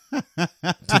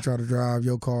 To try to drive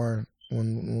your car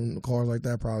when cars like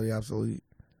that probably obsolete.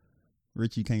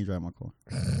 Rich, you can't drive my car.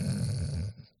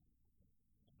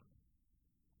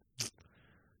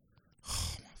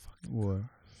 What?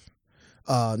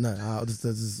 No, we'll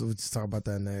just talk about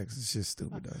that next. It's just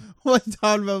stupid though. What you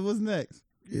talking about? What's next?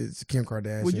 It's Kim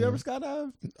Kardashian. Would you ever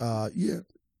skydive? Yeah.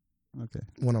 Okay.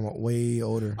 When I'm way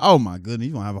older. Oh my goodness,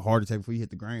 you gonna have a heart attack before you hit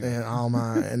the ground. And I don't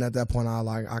mind. And at that point,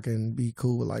 I can be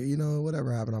cool with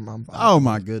whatever happened. I'm fine. Oh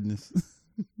my goodness.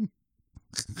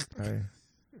 Hey.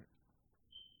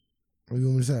 What do you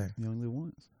want me to say? You only live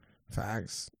once.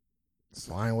 Facts.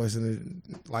 So I ain't wasting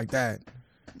it like that.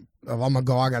 If I'm gonna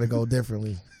go, I gotta go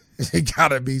differently. It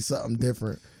gotta be something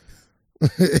different.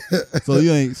 So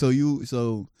you ain't.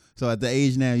 So at the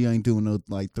age now, you ain't doing no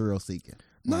like thrill seeking.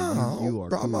 No, you are.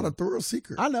 Bro, cool. I'm not a thrill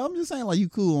seeker. I know. I'm just saying, like you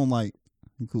cool on like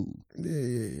you cool.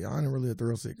 Yeah. I ain't really a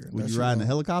thrill seeker. Would you ride in a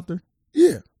helicopter?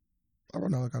 Yeah, I ride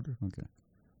in a helicopter. Okay.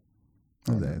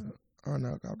 I ride in a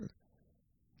helicopter.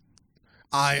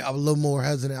 I'm a little more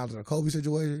hesitant after the Kobe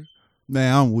situation.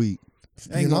 Man, I'm weak.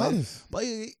 Ain't honest. But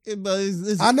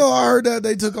it's, I know. I heard that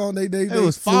they took on they. It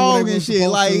was fog and shit.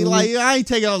 Like I ain't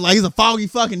taking like it's a foggy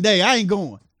fucking day. I ain't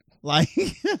going. Like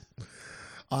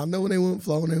I know when they went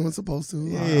flow and they weren't supposed to.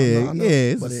 Yeah, I know.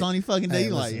 It's a sunny fucking day.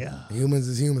 You like, yeah. Humans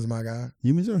is humans, my guy.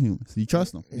 Humans are humans. You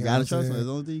trust them. You gotta trust them. Saying?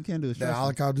 The only thing you can do is trust that them. all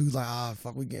I gotta do is like,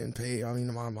 fuck, we getting paid. I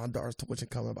mean, my daughter's tuition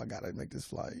coming up. I gotta make this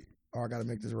flight or I gotta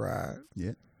make this ride.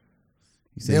 Yeah.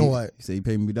 Then what? You say you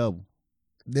pay me double.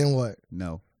 Then what?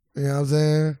 No. You know what I'm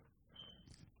saying?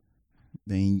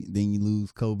 Then you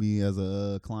lose Kobe as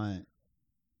a client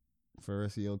for the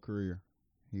rest of your career.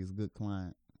 He's a good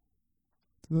client.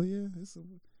 So yeah, I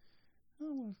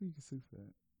don't know if we can sue for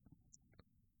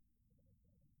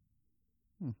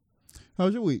that.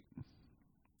 How's your week?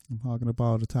 I'm hogging up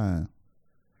all the time.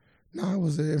 No, it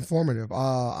was informative.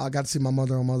 I got to see my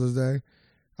mother on Mother's Day.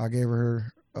 I gave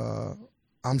her.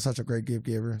 I'm such a great gift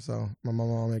giver, so my mom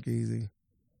will make it easy.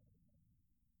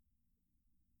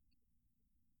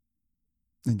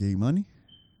 And gave you money?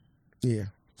 Yeah,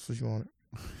 that's what she wanted.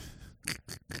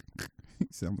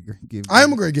 So I'm a great gift I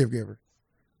am a great gift giver.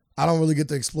 I don't really get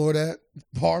to explore that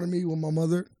part of me with my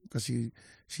mother because she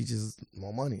just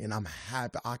more money, and I'm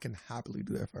happy. I can happily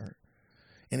do that for her.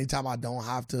 Anytime I don't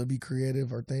have to be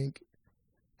creative or think,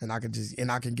 and I can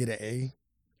get an A.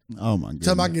 Oh my god!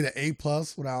 Tell me I can get an A+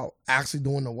 without actually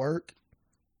doing the work.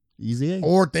 Easy A.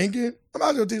 Or thinking. I'm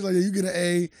not gonna teach like you get an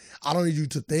A. I don't need you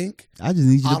to think. I just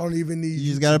need you. I don't even need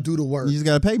you to do the work. You just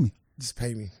gotta pay me. Just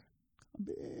pay me.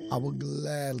 I will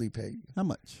gladly pay you. How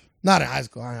much? Not in high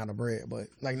school. I ain't had no bread, but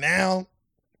like now,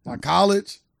 like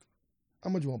college. How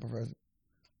much you want, Professor?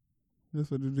 Just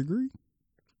for the degree.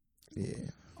 Yeah,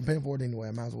 I'm paying for it anyway.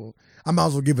 I might as well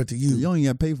give it to you. You don't even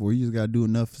gotta pay for it. You just gotta do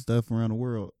enough stuff around the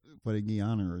world for they get you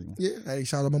honorary one. Yeah. Hey,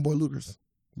 shout out my boy Lucas.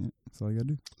 Yeah, that's all you gotta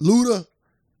do. Luda,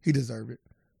 he deserved it.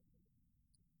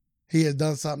 He has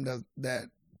done something that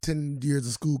 10 years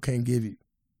of school can't give you.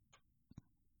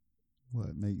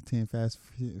 What, make 10 Fast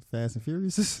and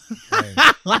Furious? Hey,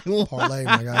 parlay,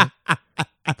 my guy.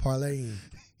 Parlay.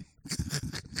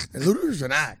 And Luda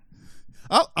should act.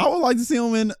 I would like to see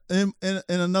him in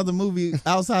another movie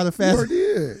outside of Fast.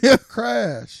 Yeah.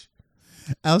 Crash.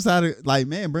 Outside of, like,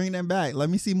 man, bring that back. Let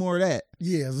me see more of that.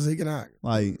 Yeah, so he can act.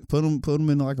 Like, put him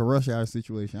in like a Rush Hour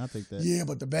situation. I'll take that. Yeah,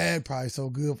 but the bag probably so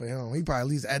good for him. He probably, at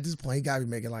least at this point, he got to be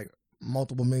making like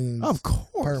multiple millions Of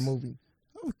course. per movie.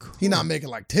 Of course. He not making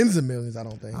like tens of millions, I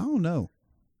don't think. I don't know.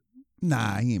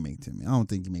 Nah, he ain't make 10 million. I don't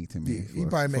think he make 10 million. Yeah, he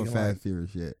probably making Fast like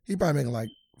Furious yet. He probably making like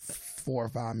 4 or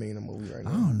 5 million a movie right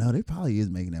now. I don't know. They probably is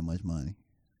making that much money.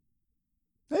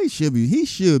 He should be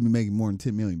making more than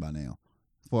 10 million by now.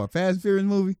 For a Fast and Furious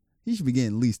movie, he should be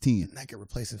getting at least 10. That could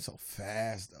replace him so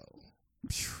fast though.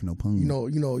 No pun.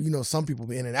 You know, some people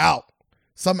be in and out.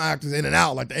 Some actors in and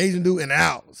out, like the Asian dude in and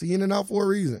out. See, in and out for a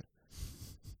reason.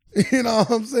 You know what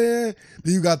I'm saying?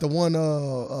 Then you got the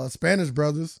one Spanish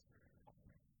brothers.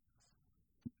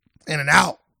 In and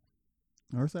out.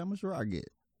 Or how much do I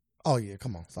get? Oh yeah,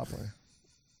 come on, stop playing.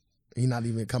 He not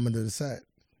even coming to the set.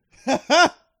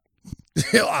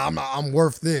 I'm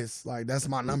worth this. Like that's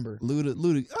my number. Luda,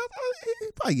 he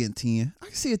probably getting 10. I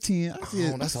can see a 10. I see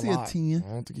That's a 10. I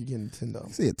don't think he getting 10 though.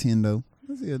 I see a 10 though.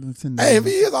 I see a 10. Hey, if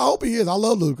he is, I hope he is. I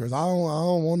love Lucas. I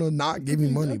don't want to not give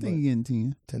him money. I think he getting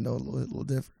 10. 10 though, a little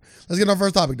different. Let's get on our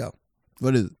first topic though.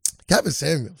 What is it? Kevin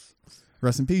Samuels.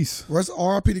 Rest in peace.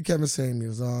 R.I.P. to Kevin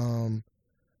Samuels. A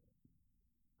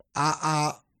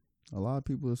lot of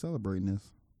people are celebrating this.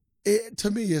 To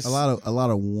me, it's a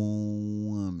lot of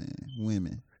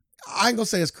women. I ain't gonna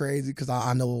say it's crazy because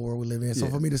I know what world we live in. So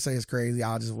Yeah. for me to say it's crazy,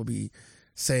 I just will be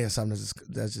saying something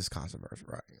that's just controversial,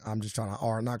 right? I'm just trying to,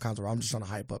 or not controversial. I'm just trying to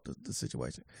hype up the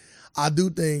situation. I do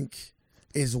think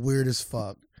it's weird as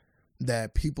fuck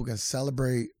that people can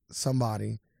celebrate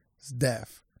somebody's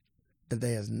death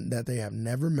that they have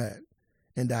never met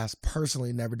and that's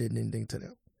personally never did anything to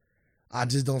them. I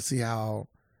just don't see how.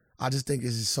 I just think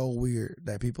it's just so weird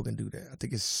that people can do that. I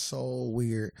think it's so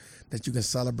weird that you can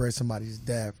celebrate somebody's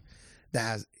death that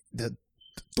has the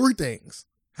 3 things: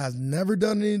 has never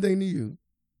done anything to you,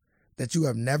 that you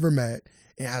have never met,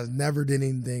 and has never done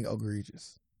anything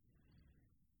egregious.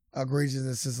 Egregious in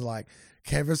the sense of like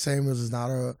Kevin Samuels is not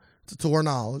to our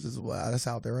knowledge, that's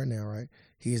out there right now, right?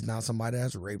 He is not somebody that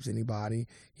has raped anybody.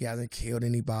 He hasn't killed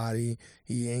anybody.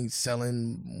 He ain't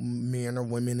selling men or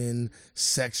women in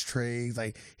sex trades.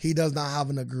 Like, he does not have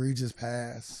an egregious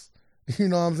past. You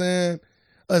know what I'm saying?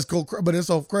 Let's go. But it's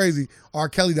so crazy. R.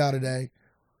 Kelly died today.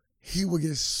 He would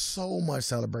get so much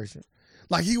celebration.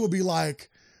 Like, he would be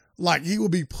he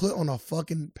would be put on a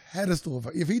fucking pedestal.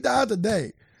 If he died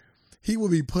today, he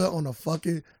would be put on a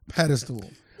fucking pedestal.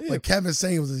 Yeah. Like Kevin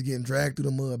Samuels is getting dragged through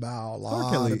the mud by a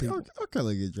lot of people. R.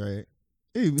 Kelly get dragged.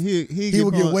 He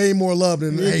would get way more love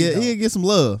than hate. He'll get some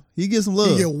love. He get some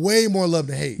love. He get way more love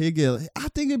than hate. I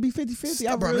think it'd be 50-50.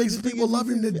 I really people love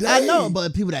him today. I know,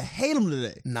 but people that hate him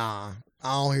today. Nah,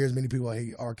 I don't hear as many people that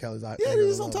hate R. Kelly as I. Yeah, they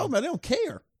just don't talk about it. They don't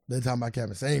care. They're talking about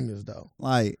Kevin Samuels though.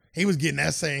 Like, he was getting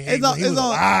that same hate when he was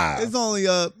alive. It's only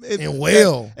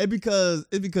because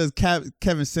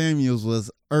Kevin Samuels was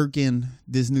irking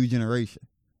this new generation.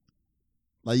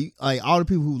 Like all the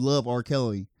people who love R.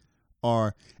 Kelly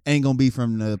ain't gonna be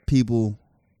from the people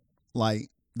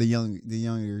like the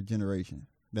younger generation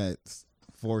that's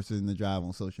forcing the drive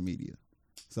on social media.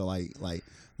 So like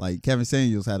Kevin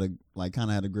Samuels had a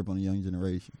grip on the young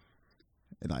generation.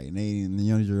 And they in the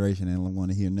younger generation and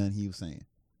want to hear nothing he was saying.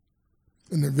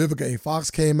 And then Vivica A. Fox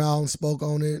came out and spoke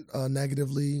on it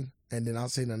negatively. And then I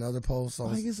seen another post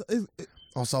on,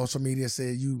 on social media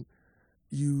said you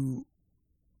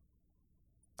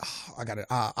I got it.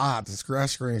 I had to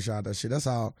screenshot that shit. That's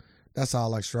how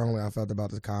like strongly I felt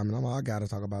about this comment. I'm like, I gotta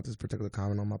talk about this particular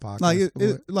comment on my podcast.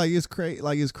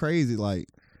 It's crazy. Like,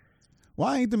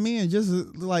 why ain't the men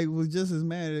was just as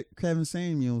mad at Kevin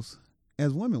Samuels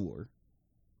as women were?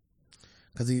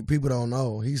 Because people don't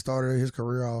know. He started his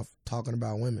career off talking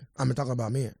about women. Talking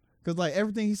about men. Because like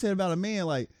everything he said about a man,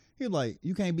 like he was like,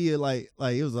 you can't be it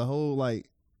was a whole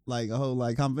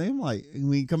compliment. Like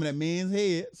when he coming at men's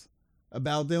heads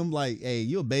about them, like, hey,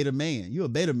 you a beta man, you a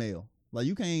beta male. Like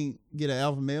you can't get an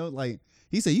alpha male. Like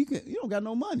he said, you don't got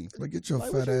no money. Like get your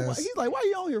fat ass. He's like, why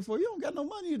you on here for? You don't got no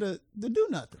money to do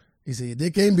nothing. He said your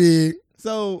dick ain't big.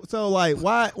 So like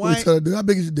why what you trying to do? How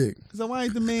big is your dick? So why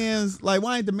ain't the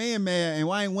man mad, and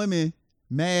why ain't women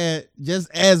mad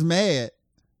just as mad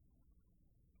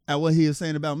at what he was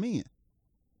saying about men?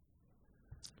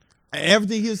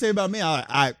 Everything he was saying about men,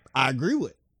 I agree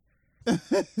with.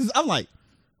 I'm like,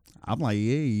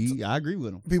 yeah, I agree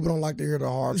with him. People don't like to hear the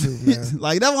hard truth, man.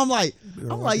 Like that's what I'm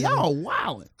like y'all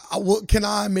wilding. Can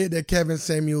I admit that Kevin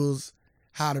Samuels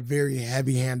had a very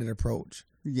heavy-handed approach?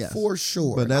 Yes, for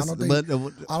sure. But I don't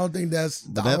even think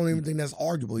that's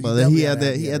arguable. But he had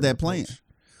that plan.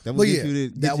 That would get you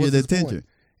the attention.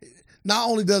 Not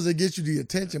only does it get you the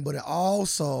attention, but it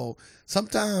also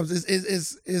sometimes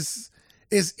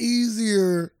it's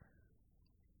easier.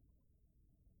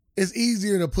 It's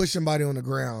easier to push somebody on the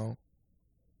ground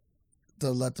to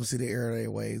let them see the error of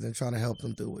their ways and trying to help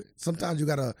them through it. Sometimes you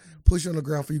gotta push on the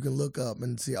ground so you can look up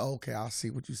and see, oh, okay, I see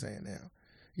what you're saying now.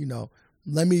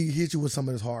 Let me hit you with some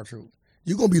of this hard truth.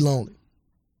 You're going to be lonely.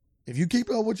 If you keep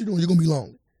up what you're doing, you're going to be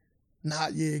lonely.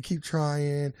 Keep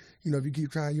trying. If you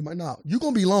keep trying, you might not. You're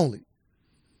going to be lonely.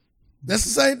 That's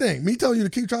the same thing. Me telling you to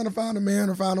keep trying to find a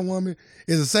man or find a woman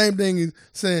is the same thing as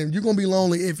saying you're going to be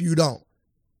lonely if you don't.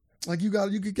 Like you got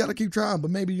to keep trying,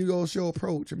 but maybe you go show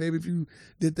approach, or maybe if you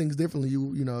did things differently, you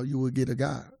would get a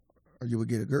guy or you would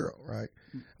get a girl, right?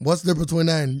 What's the difference between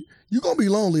that and you're going to be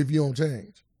lonely if you don't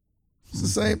change? It's the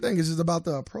same thing. It's just about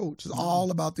the approach. It's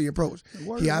all about the approach.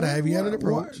 He had a heavy-handed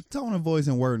approach. Tone of voice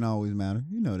and word don't always matter.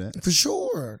 You know that. For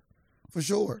sure.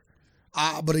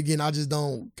 But again, I just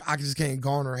can't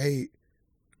garner hate.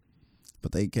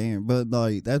 But they can. But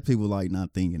like that's people like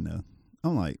not thinking though.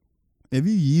 I'm like, if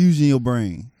you using your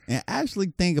brain and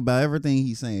actually think about everything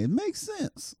he's saying, it makes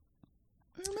sense.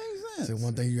 It makes sense. So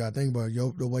one thing you gotta think about,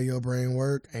 the way your brain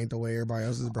work ain't the way everybody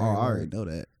else's brain work. I already know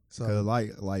that. So, cause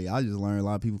like I just learned a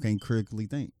lot of people can't critically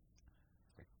think.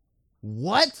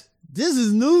 What? This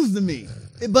is news to me,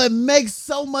 but it makes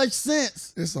so much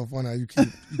sense. It's so funny how you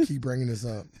keep bringing this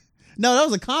up. No, that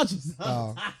was a conscious.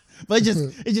 Oh. But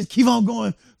it just keep on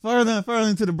going further and further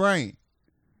into the brain.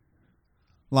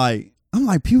 Like I'm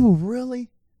like, people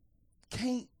really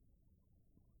can't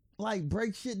like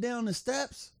break shit down the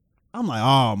steps. I'm like,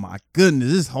 oh my goodness,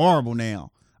 this is horrible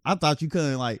now. I thought you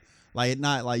couldn't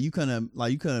you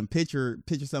couldn't picture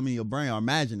something in your brain or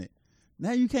imagine it.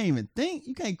 Now you can't even think.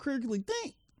 You can't critically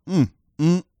think.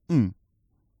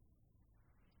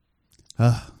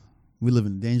 We live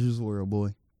in a dangerous world,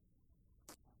 boy.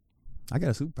 I got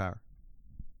a superpower.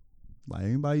 Like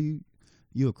anybody,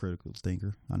 you a critical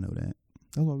thinker. I know that.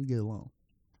 That's why we get along.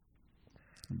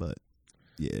 But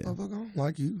yeah, I don't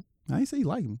like you. I ain't say you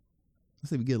like me. I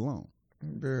say we get along.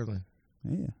 Barely.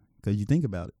 Yeah, because you think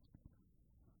about it.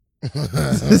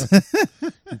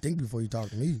 You think before you talk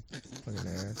to me. Fucking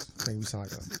ass.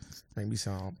 Make me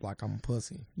sound like I'm a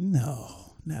pussy.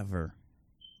 No, never.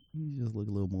 You just look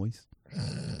a little moist.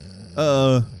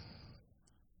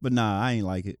 But nah, I ain't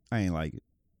like it.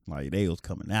 Like they was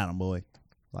coming at him, boy.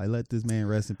 Like let this man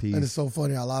rest in peace. And it's so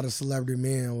funny. A lot of celebrity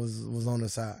men was on the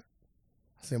side.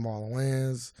 I seen Marlon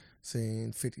Wayans,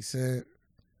 seen 50 Cent.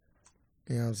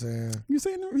 You know what I'm saying?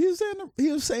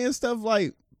 He was saying stuff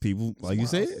like people, like you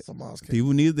said,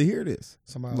 people needed to hear this.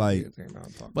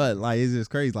 But like it's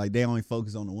just crazy. Like they only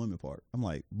focus on the women part. I'm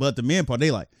like, but the men part,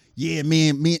 they like, yeah,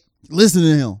 man, listen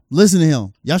to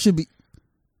him. Y'all should be.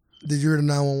 Did you hear the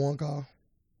 911 call?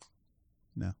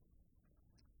 No.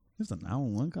 It's a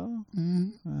 911 call? Mm-hmm.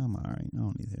 I'm all right. I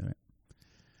don't need to hear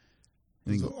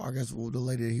that. So I guess the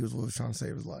lady that he was with was trying to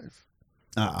save his life.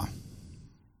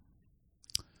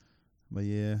 But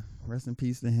yeah, rest in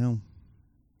peace to him.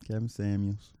 Kevin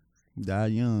Samuels.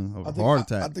 Died young of a heart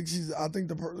attack. I think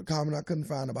the comment I couldn't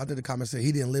find him. I think the comment said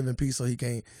he didn't live in peace, so he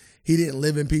can't. He didn't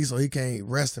live in peace, so he can't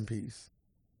rest in peace.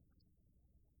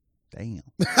 Damn.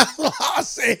 That's what I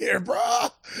said, bro.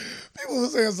 People were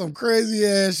saying some crazy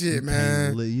ass shit,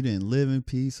 man. You didn't live in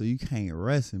peace, so you can't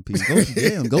rest in peace.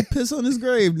 Go piss on his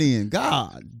grave then.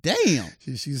 God damn.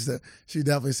 She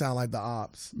definitely sound like the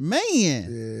ops. Man.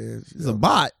 Yeah. She's a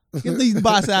bot. Get these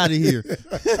bots out of here.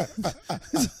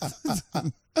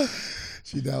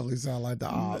 She definitely sound like the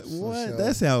ops. What? Sure.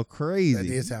 That sound crazy. That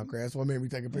did sound crazy. That's what made me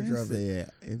take a picture of it.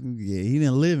 Yeah, he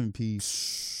didn't live in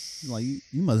peace. Like you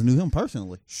must knew him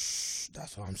personally.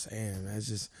 That's what I'm saying, man. It's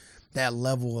just that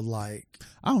level of like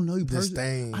I don't know you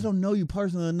disdain. I don't know you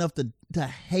personally enough to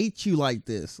hate you like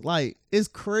this. Like it's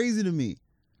crazy to me.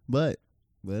 But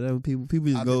people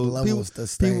just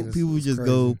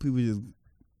go.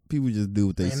 People just do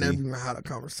what they say. Never even had a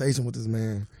conversation with this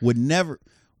man. Would never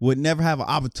have an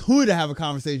opportunity to have a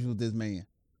conversation with this man.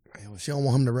 Man, she don't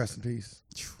want him to rest in peace.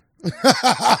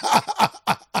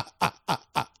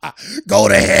 Go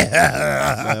to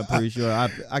hell. I'm pretty sure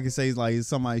I can say like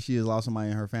she has lost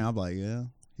somebody in her family. I'm like, yeah,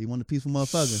 he want a peaceful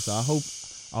motherfucker. So I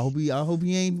hope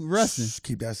he ain't resting.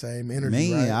 Keep that same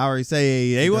energy. Man, right? I already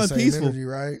say they want peaceful. Energy,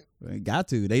 right? They got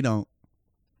to. They don't.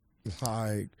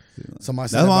 Like somebody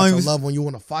said about your love when you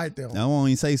want to fight them. I won't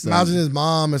even say something. Imagine his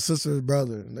mom and sister and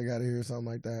brother. They got to hear something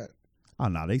like that. Oh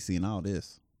no, they seen all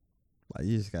this. Like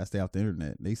you just gotta stay off the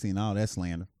internet. They seen all that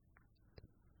slander.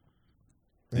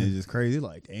 And it's just crazy.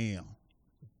 Like, damn.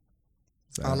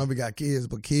 So, I don't know if he got kids,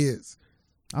 but kids.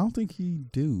 I don't think he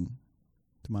do,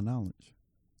 to my knowledge.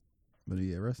 But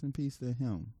yeah, rest in peace to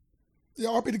him. Yeah,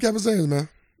 RP to Kevin Samuels, man.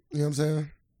 You know what I'm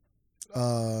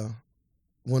saying?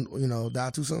 When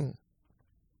died too soon.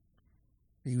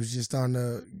 He was just starting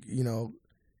to,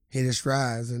 hit his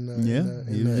strides in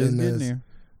getting there.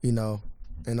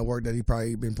 And the work that he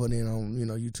probably been putting in on,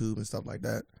 YouTube and stuff like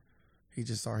that. He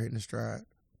just started hitting his stride.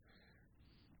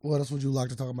 What else would you like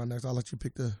to talk about next? I'll let you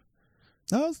pick the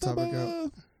topic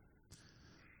out.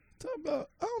 Talk about.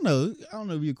 I don't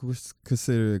know if you could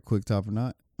consider it a quick top or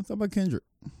not. Let's talk about Kendrick.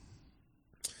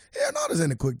 Hell no, this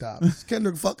ain't a quick top. It's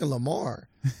Kendrick fucking Lamar.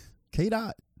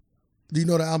 K-Dot. Do you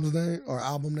know the album's name or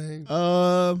album name?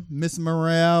 Miss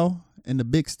Morale and the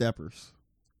Big Steppers.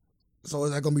 So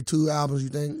is that gonna be 2 albums? You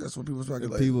think that's what people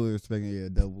speculating? People are expecting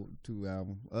double 2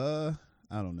 album. I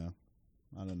don't know.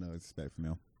 I don't know what to expect from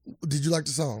them. Did you like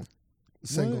the song? The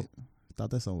single? What? I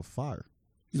thought that song was fire.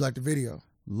 You like the video?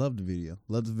 Love the video.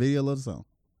 Love the video. Love the song.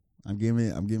 I'm giving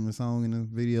the song and the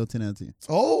video 10 out of 10.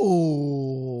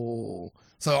 Oh,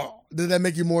 so did that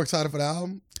make you more excited for the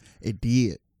album? It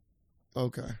did.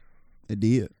 Okay. It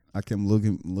did. I kept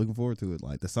looking forward to it.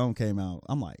 Like the song came out.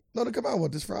 I'm like, no, to come out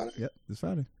what, this Friday? Yep, this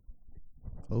Friday.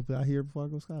 Hopefully I hear it before I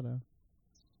go skydiving.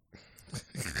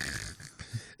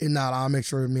 If not, I'll make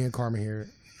sure me and Carmen hear it.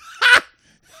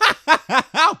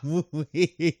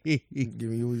 Give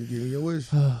me your wish.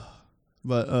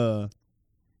 But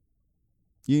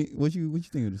what you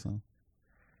think of the song?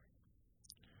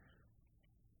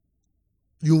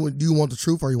 Do you want the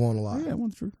truth or you want to lie? Yeah, I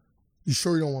want the truth. You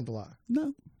sure you don't want the lie?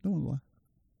 No, don't want to lie.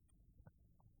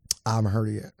 I haven't heard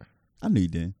it yet. I knew you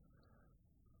did.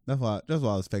 That's what I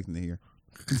was expecting to hear.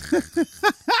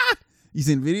 You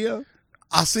seen the video?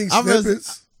 I seen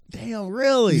snippets. Damn,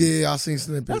 really? Yeah, I seen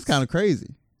snippets. That's kind of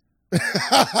crazy.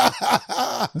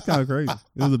 That's kind of crazy.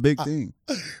 It was a big thing.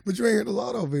 But you ain't heard the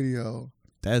Lotto video.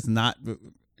 That's not. You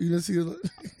didn't see it?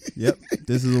 Yep.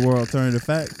 This is the world alternative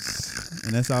facts,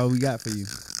 and that's all we got for you.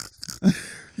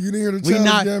 You didn't hear the We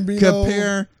not Gambino.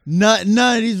 compare none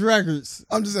of these records.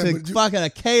 I'm just saying, to fucking a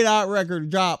K-Dot record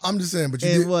drop. I'm just saying, but you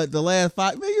and did, what the last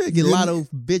 5? Man, you get a lot of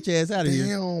bitch ass out of here.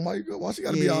 Damn, why she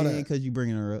got to be all that? Because you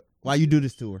bringing her up. Why you do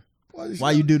this to her?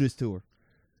 Why you do this to her?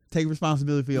 Take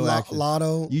responsibility for your actions.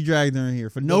 Lotto. You dragged her in here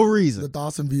for no reason. The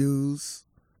thoughts and views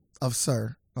of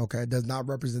Sir, okay, does not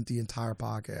represent the entire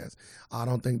podcast. I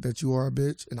don't think that you are a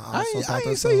bitch, and I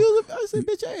say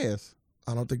bitch ass.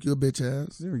 I don't think you're a bitch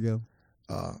ass. There we go.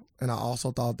 And I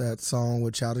also thought that song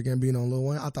with Childish Gambino and Lil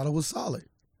Wayne, I thought it was solid.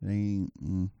 It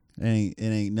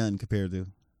ain't nothing compared to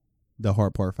the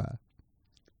Heart Part 5.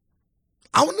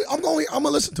 I'm gonna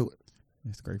listen to it.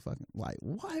 It's great fucking like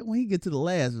what when you get to the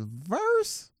last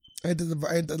verse. Ain't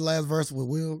the last verse with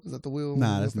Will? Is that the Will?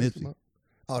 Nah, that's Nipsey.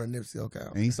 Oh, the Nipsey. Okay.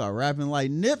 And he started rapping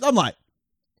like Nip. I'm like,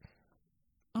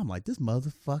 this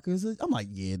motherfucker is. I'm like,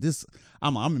 yeah, this.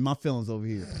 I'm in my feelings over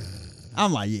here.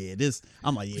 I'm like, yeah, this.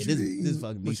 This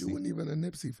fucking. But you weren't even a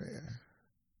Nipsey fan.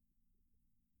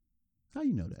 How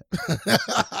you know that?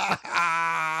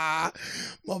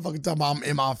 Motherfucker talking about I'm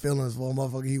in my feelings for a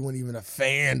motherfucker he wasn't even a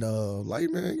fan of. Like,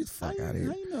 man, get the fuck out of here.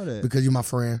 How you know that? Because you're my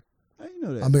friend. How you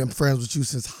know that? I've been friends with you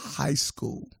since high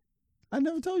school. I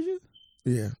never told you.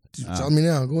 Yeah. Tell me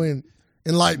now. Go ahead.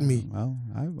 Enlighten me. Well,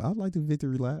 I like the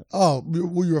victory lap. Oh,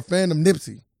 were you a fan of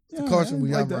Nipsey? Yeah, The Carson I we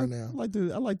like have that. right now.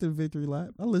 I like the victory lap.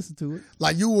 I listen to it.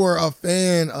 Like you were a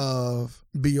fan of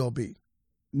B.O.B.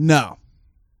 No.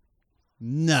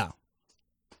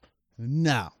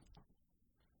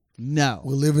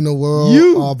 We live in a world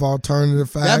of alternative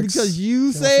facts. That because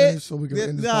you Can I said finish so we can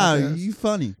end this nah, podcast? you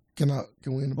funny. Can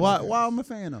we end the Why podcast? I'm a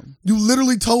fan of him? You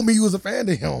literally told me you was a fan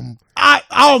of him.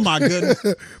 Oh my goodness.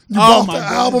 You Oh bought my the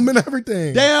goodness. album and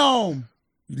everything. Damn.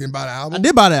 You didn't buy the album? I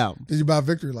did buy the album. Did you buy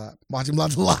Victory Lap? Watch him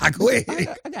like the lie. Go ahead.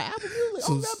 I got album music.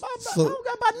 So- I so- don't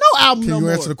got buy no album Can no you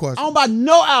more. answer the question? I don't buy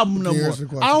no album no Can you more. answer the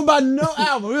question? I don't buy no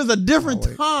album. It was a different Oh,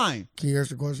 wait. time. Can you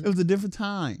answer the It question? was a different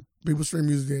time. People stream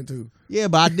music then too. Yeah,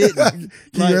 but I didn't.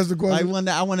 Can you answer the question?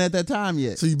 I wasn't at that time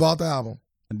yet. So you bought the album.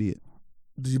 I did.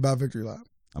 Did you buy Victory Lap?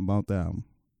 I bought the album.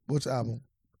 Which album?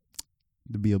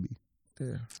 The B.O.B. Yeah.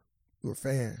 You were a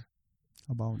fan.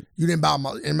 I bought it. You didn't buy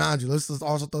and mind you, let's just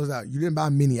also throw this out. You didn't buy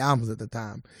many albums at the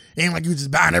time. It ain't like you were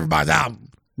just buying everybody's album.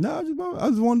 No, I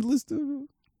just wanted to listen to it.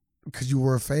 Because you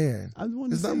were a fan. I just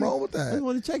wanted There's to nothing see it. wrong with I that. just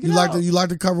wanted to check it You out. like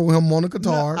the cover with him on the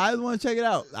guitar. No, I just want to check it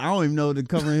out. I don't even know the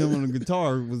cover of him on the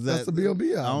guitar was that. That's the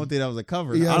B.O.B. I album. don't think that was a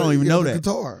cover. He I had don't even he had know the that.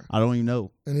 guitar. I don't even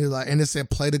know. And it said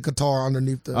play the guitar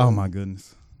underneath the. Oh my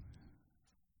goodness.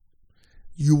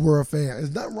 You were a fan.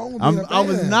 There's nothing wrong with being a fan. I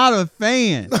was not a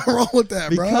fan Nothing wrong with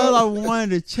that, bro. because I wanted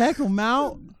to check them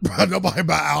out. Bro, nobody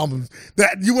buy albums.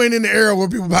 That you ain't in the era where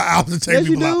people buy albums to check Yes,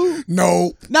 you people do. out.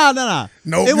 No, No.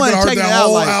 no. It You wasn't could heard checking that it out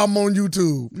whole like- album on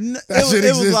YouTube. It That shit was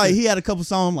existed. like he had a couple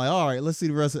songs. I'm like, all right, let's see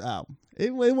the rest of the album.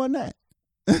 It wasn't that.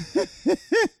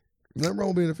 Nothing wrong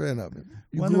with being a fan of it.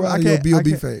 You Wonder- grew I out of your can't- B.O.B. I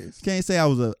can't- phase. Can't say I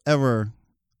was ever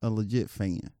a legit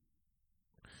fan.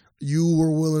 You were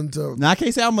willing to. Now I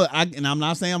can't say and I'm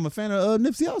not saying I'm a fan of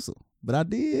Nipsey Hussle, but I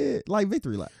did like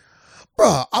Victory Lap.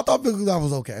 Bro, I thought Victory Lap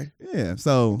was okay. Yeah,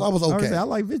 so That was I would okay. say I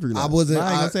like Victory Lap. I wasn't- But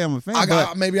I ain't gonna say I'm a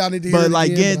fan. Maybe I need to hear but it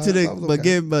like again, getting to I thought it was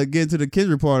okay. getting to the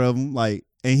Kendrick part of him, like,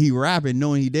 and he rapping,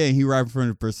 knowing he dead, and he rapping from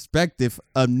the perspective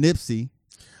of Nipsey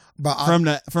But from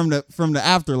the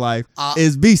afterlife I-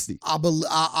 is beastie.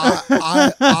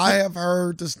 I have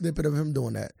heard the snippet of him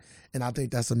doing that, and I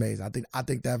think that's amazing. I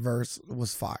think that verse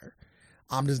was fire.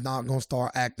 I'm just not gonna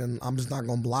start acting. I'm just not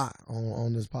gonna lie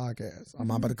on this podcast. I'm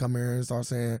not about to come here and start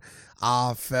saying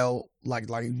I felt like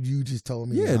you just told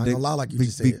me. Yeah, I ain't gonna lie like you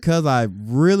just said. because I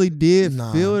really did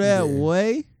Nah, feel that yeah.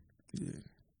 way. Yeah.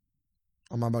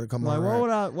 I'm not about to come Like,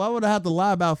 on. why would I have to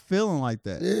lie about feeling like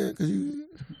that? Yeah, because you.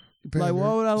 Like,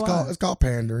 why would I lie? It's called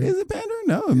pandering. Is it pandering?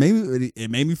 No, it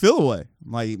made me feel away.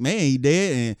 Like, man, he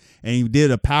did, and he did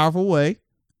a powerful way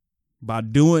by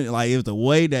doing like it was a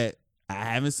way that I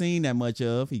haven't seen that much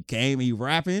of. He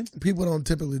rapping. People don't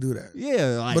typically do that.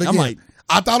 Yeah, like But I'm again, like,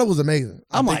 I thought it was amazing.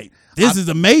 this is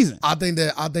amazing. I think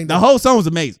The whole song was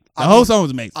amazing. The whole song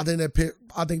was amazing.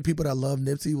 I think people that love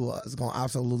Nipsey is gonna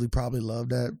absolutely probably love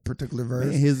that particular verse.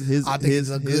 Man, his I think it's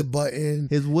a good button.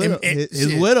 His widow, his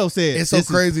shit, widow said it's so this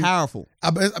crazy. is powerful.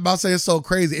 I'm about to say it's so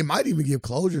crazy. It might even give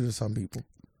closure to some people.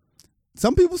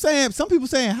 Some people saying,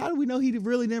 how do we know he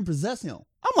really didn't possess him?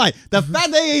 I'm like, the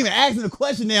fact they ain't even asking the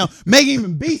question now make it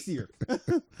even beastier.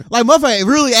 Like, motherfucker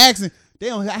really asking,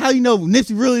 damn, how you know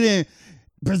Nipsey really didn't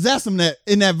possess him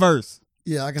in that verse?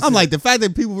 Yeah, like I I'm said, like, the fact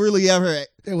that people really ever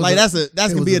like that's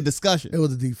gonna be a discussion. It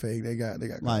was a deep fake. They got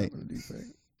caught Like- up in a deep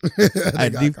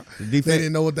fake. They They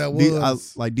didn't know what that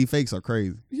was. like deepfakes are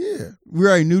crazy. Yeah, We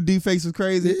already knew deepfakes was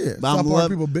crazy. yeah. but South Park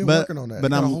people been working on that. But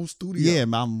They got a I'm whole studio. yeah,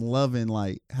 but I'm loving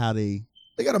like how they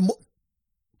They got got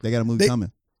a movie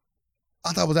coming.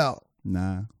 I thought it was out.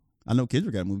 Nah, I know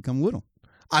Kendrick got a movie coming with him.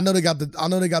 I know they got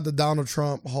the Donald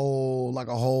Trump whole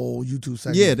YouTube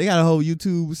segment. Yeah, they got a whole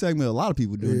YouTube segment. A lot of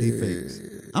people doing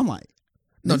deepfakes. I'm like,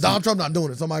 No, this Donald is- Trump not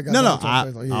doing it. Somebody got No, Donald I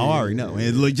Trump's face on. already know. And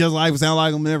it look just like sound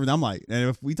like him and everything. I'm like, and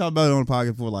if we talk about it on the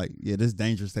podcast before, like, yeah, this is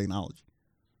dangerous technology.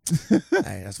 Hey,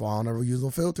 that's why I don't ever use no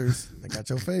filters. They got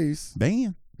your face.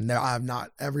 Ban. No, I have not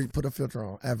ever put a filter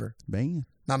on ever. Ban.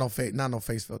 Not no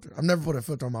face filter. I've never put a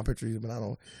filter on my picture either, but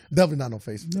definitely not no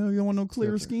face. No, you don't want no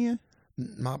clear Filter. skin?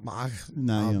 My No, I'm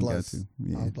you don't blessed. got to.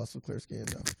 Yeah. I'm blessed with clear skin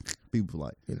though. People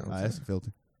like, You know what I'm that's a saying?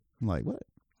 filter. I'm like, what?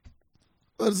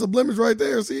 But it's a blemish right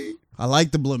there. See. I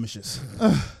like the blemishes.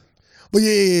 But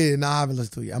yeah. Nah, I haven't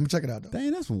listened to it yet. I'm gonna check it out though.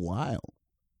 Dang, that's wild.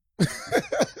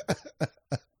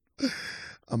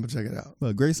 I'm gonna check it out.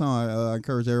 But great song. I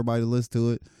encourage everybody to listen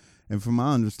to it. And from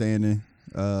my understanding,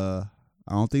 I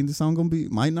don't think the song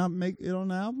might not make it on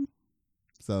the album.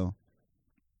 So,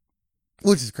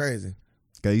 Which is crazy.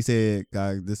 cause he said,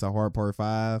 this is a hard part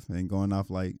 5, and going off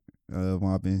like what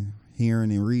I've been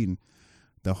hearing and reading,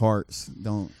 the hearts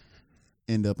don't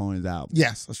end up on his album.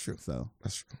 Yes, that's true. So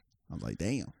That's true. I'm like,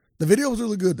 damn. The video was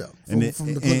really good though. From the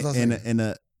clips I seen.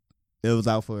 It was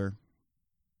out for,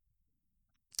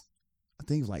 I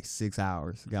think it was like 6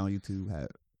 hours. Got on YouTube, had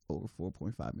over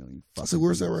 4.5 million. So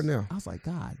where's that right now? I was like,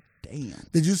 God damn.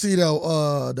 Did you see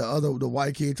the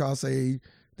white kid try to say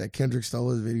that Kendrick stole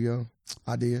his video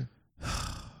idea?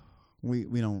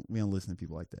 We don't listen to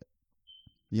people like that.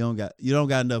 You don't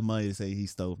got enough money to say he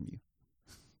stole from you.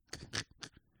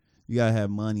 You gotta have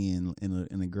money in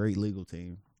a great legal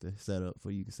team to set up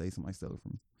for you to say somebody stole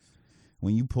from you.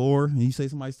 When you poor and you say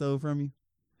somebody stole from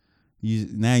you,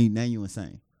 now you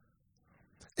insane.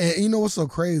 And you know what's so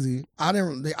crazy? I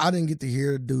didn't get to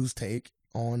hear dude's take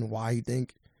on why he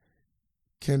think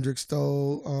Kendrick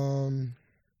stole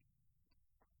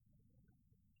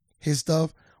his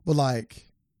stuff, but like,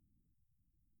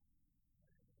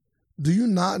 do you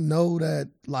not know that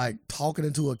like talking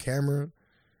into a camera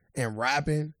and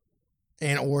rapping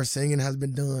and or singing has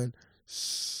been done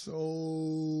so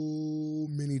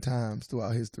many times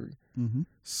throughout history? Mm-hmm.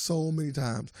 So many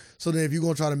times. So then if you're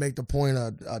going to try to make the point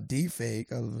a deep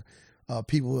fake of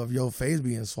people of your face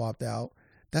being swapped out,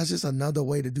 that's just another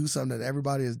way to do something that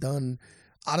everybody has done.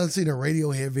 I done seen a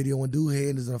Radiohead video when dude's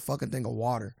head is in a fucking thing of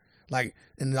water. Like,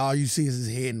 and all you see is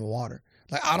his head in the water.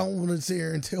 Like, I don't want to sit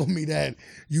here and tell me that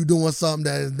you doing something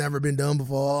that has never been done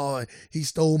before. Oh, he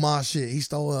stole my shit. He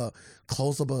stole a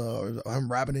close-up of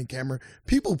him rapping in camera.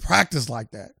 People practice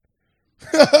like that.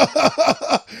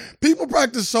 People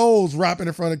practice shows rapping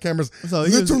in front of cameras. So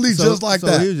just like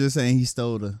that. So he was just saying he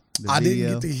stole the I video.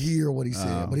 didn't get to hear what he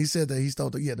said, but he said that he stole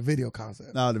the video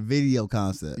concept. Oh, the video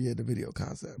concept. Yeah, the video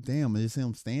concept. Damn, is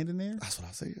him standing there? That's what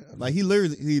I said. Like he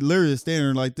literally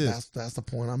standing like this. That's the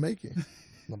point I'm making.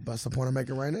 That's the point I'm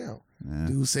making right now. Yeah.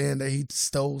 Dude saying that he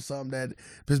stole something that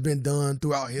has been done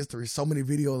throughout history. So many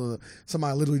videos of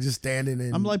somebody literally just standing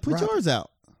and I'm like, put rapping. Yours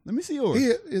out. Let me see yours.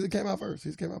 It came out first.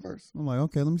 His came out first. I'm like,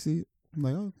 okay, let me see it. I'm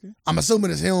like, oh, okay. I'm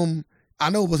assuming it's him. I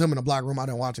know it was him in the black room. I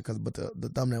didn't watch it but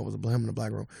the thumbnail was him in the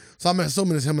black room. So I'm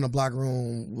assuming it's him in the black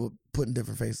room with putting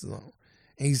different faces on.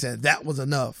 And he said that was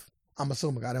enough. I'm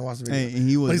assuming. I didn't watch the video. And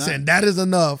he was but he said that is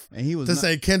enough and he was to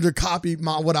say Kendrick copied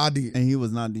what I did. And he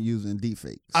was not using deep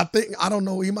fakes. I don't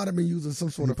know. He might have been using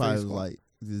some sort of probably face was like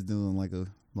just doing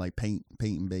like paint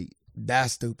and bait.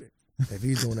 That's stupid. If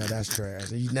he's doing that, that's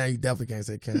trash. Now you definitely can't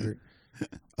say Kendrick.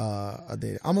 I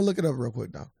did. I'm gonna look it up real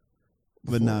quick though.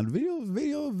 But nah, video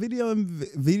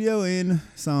and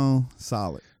song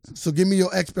solid. So give me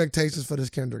your expectations for this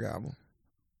Kendrick album.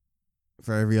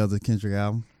 For every other Kendrick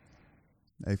album,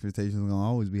 expectations are gonna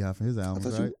always be high for his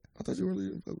albums, right? I thought you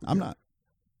really. I'm not.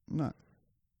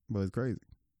 But it's crazy.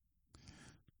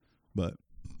 But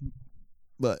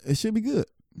it should be good.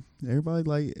 Everybody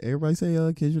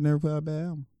say Kendrick never put out a bad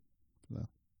album. So.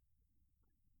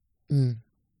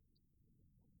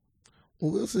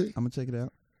 Well, we'll see. I'm gonna check it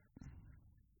out.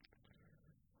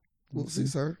 We'll see,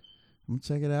 sir. I'm gonna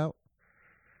check it out.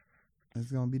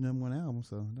 It's gonna be #1 album,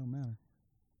 so it don't matter.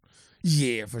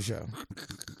 Yeah, for sure.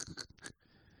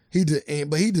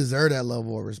 But he deserved that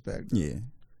level of respect. Though. Yeah.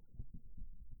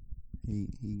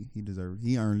 He deserved it.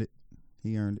 He earned it.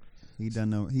 He done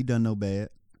no bad.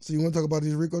 So you want to talk about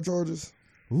these RICO charges?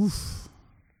 Oof.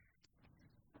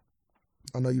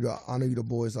 I know you the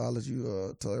boy, so I'll let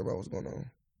you tell everybody what's going on.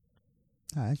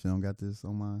 I actually don't got this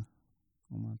on my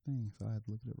thing, so I have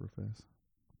to look it up real fast.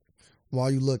 While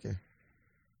you looking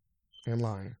and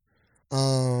lying,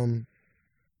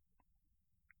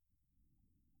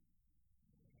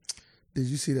 did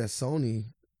you see that Sony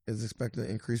is expected to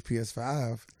increase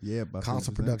PS5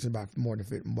 console 50%. production by more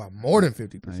than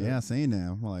 50%? Yeah, I seen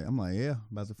that. I'm like, yeah,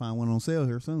 about to find one on sale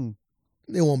here soon.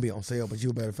 It won't be on sale, but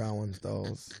you better find one of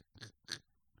those.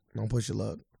 Don't push your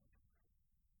luck.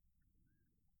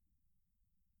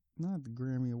 Not the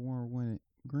Grammy Award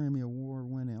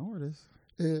winning artist.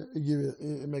 Yeah,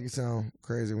 it make it sound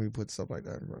crazy when you put stuff like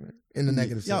that in front of it. In the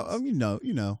negative sense. You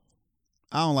know.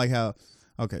 I don't like how.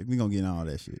 Okay, we gonna get into all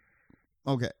that shit.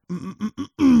 Okay.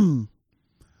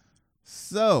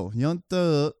 So Young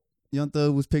Thug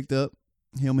was picked up.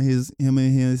 Him and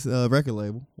his record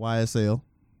label YSL,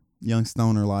 Young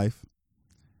Stoner Life,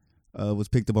 was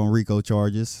picked up on RICO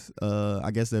charges. I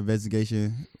guess the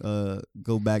investigation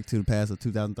go back to the past of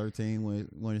 2013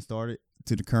 when it started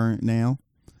to the current now.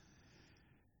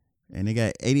 And they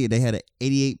had an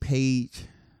 88-page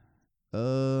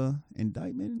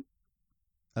indictment,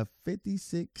 a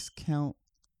 56-count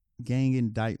gang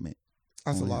indictment.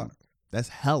 That's a lot. That's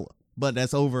hella. But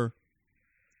that's over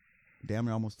damn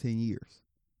near almost 10 years.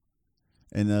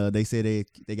 And they said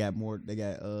they got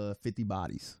 50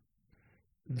 bodies.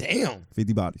 Damn.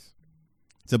 50 bodies.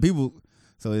 So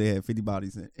they had 50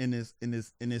 bodies in this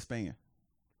span.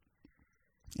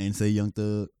 And say Young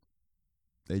Thug.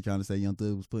 They trying to say Young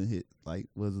Thug was putting hit, like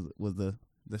was the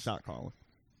shot caller.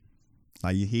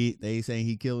 Like they saying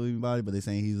he killed anybody, but they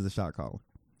saying he was the shot caller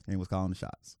and was calling the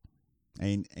shots.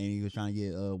 And he was trying to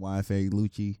get YFA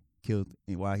Lucci killed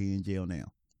while he in jail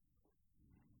now.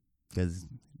 Because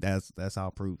that's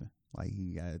all proven. Like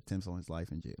he got attempts on his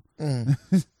life in jail.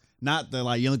 Not that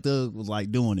like Young Thug was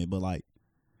like doing it, but like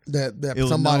that it was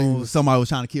somebody was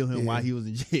trying to kill him yeah. while he was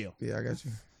in jail. Yeah, I got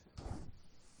you.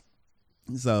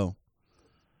 So,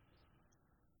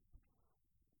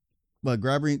 but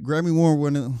Grammy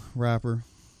Award-winning rapper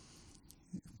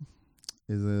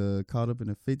is caught up in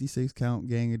a 56 count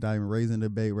gang indictment, raising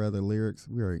debate rather lyrics.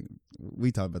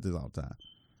 We talk about this all the time.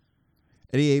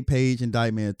 88-page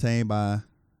indictment obtained by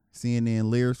CNN,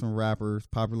 lyrics from rappers,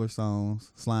 popular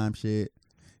songs, slime shit.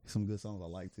 Some good songs I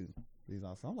like too. These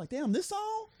all songs. I'm like, damn, this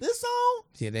song.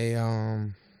 Yeah, they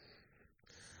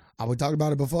we talked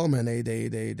about it before, man. They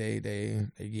getting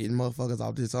motherfuckers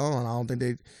off this song. I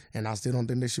still don't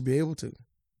think they should be able to.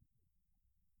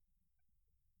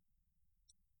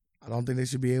 I don't think they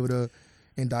should be able to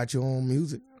indict your own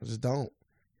music. I just don't.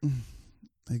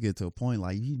 They get to a point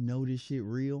like, you know this shit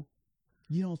real.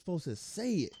 You don't supposed to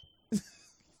say it.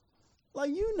 Like,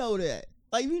 you know that.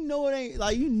 Like, you know it ain't.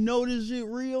 Like, you know this shit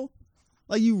real.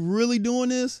 Like, you really doing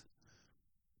this?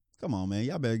 Come on, man.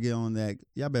 Y'all better get on that.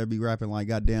 Y'all better be rapping like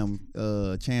goddamn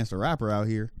Chance the Rapper out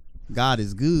here. God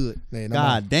is good. Man,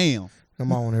 God damn.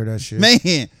 Come on, hear that shit. Man.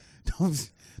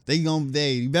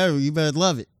 You better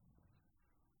love it.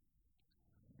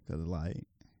 Cause like,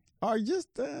 or just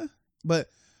but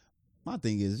my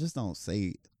thing is just don't say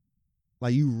it.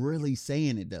 Like, you really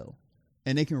saying it though.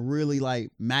 And they can really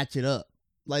like match it up.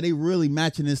 Like, they really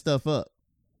matching this stuff up.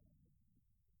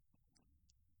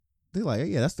 They're like,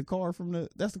 yeah, that's the car from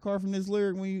this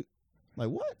lyric. When you like,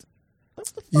 what?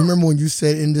 You remember when you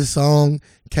said in this song,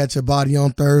 "Catch a body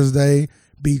on Thursday,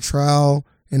 beat trial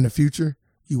in the future"?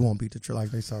 You won't beat the trial.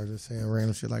 Like, they started just saying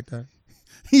random shit like that.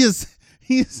 He is.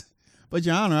 But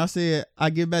Your Honor, I said I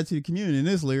give back to the community in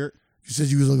this lyric. You said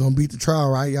you was gonna beat the trial,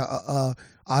 right?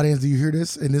 Audience, do you hear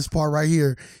this? In this part right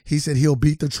here, he said he'll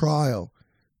beat the trial.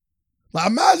 Like,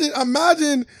 imagine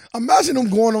him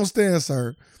going on stand,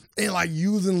 sir, and like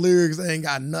using lyrics that ain't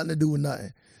got nothing to do with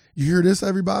nothing. You hear this,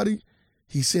 everybody?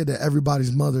 He said that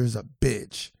everybody's mother is a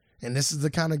bitch. And this is the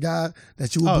kind of guy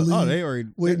that you would believe they already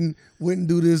wouldn't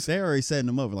do this. They already setting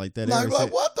them up like that. Like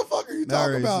what the fuck are you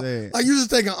talking about? Like, you just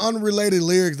taking unrelated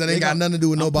lyrics that ain't got nothing to do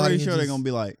with nobody. I'm pretty sure they're gonna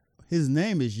be like, his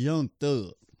name is Young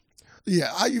Thug.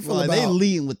 Yeah, how you feel like, about they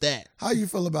leading with that? How you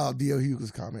feel about D.L. Hughes'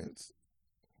 comments?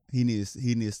 He needs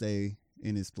to stay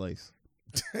in his place.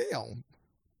 Damn.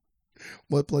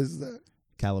 What place is that?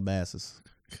 Calabasas.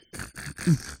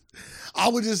 I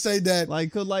would just say that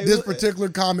this particular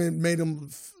comment made him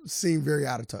seem very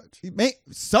out of touch.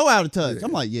 So out of touch. Yeah.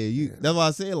 I'm like, that's why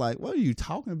I said, like, what are you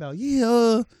talking about?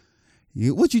 Yeah,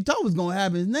 what you thought was gonna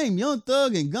happen? His name Young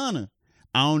Thug and Gunna.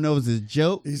 I don't know if it's a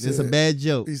joke. It's a bad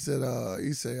joke. He said,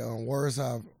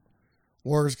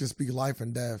 words can speak life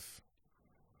and death.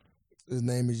 His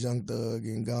name is Young Thug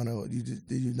and Gunna. Did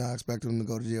you not expect him to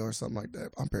go to jail or something like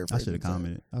that? I'm paraphrasing. I should have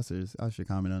commented. I should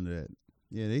comment under that.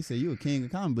 Yeah, they say you a king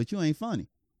of comedy, but you ain't funny.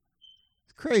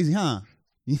 It's crazy, huh?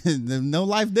 There's no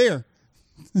life there.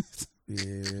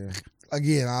 Yeah.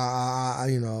 Again, I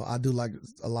do like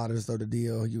a lot of the stuff the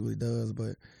DL usually does,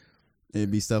 but it'd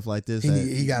be stuff like this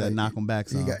he got to knock him back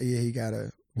some. He got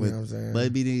to. You know what I'm saying?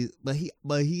 But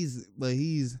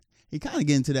he kind of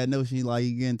getting to that notion. Like,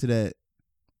 he getting to that.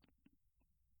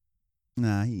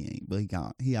 Nah, he ain't. But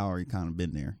he already kind of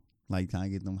been there. Like, kind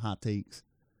of get them hot takes.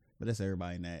 But that's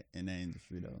everybody in that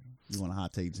industry though. You want a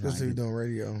hot take, especially you doing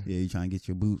radio. Yeah, you trying to get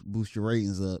your boost your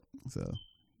ratings up. So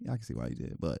yeah, I can see why you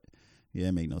did. But yeah,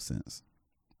 it make no sense.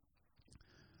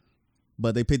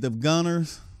 But they picked up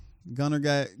Gunners. Gunner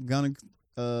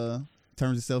turned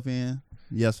himself in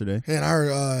yesterday. And I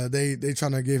heard they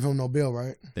trying to give him no bail,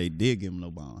 right? They did give him no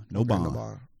bond. No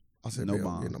bond. I said no bail,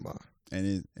 bond. no bond.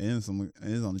 And it's on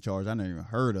the charge I never even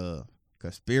heard of.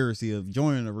 Conspiracy of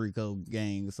joining the Rico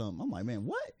gang or something. I'm like, man,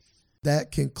 what?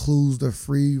 That concludes the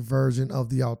free version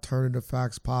of the Alternative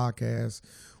Facts podcast.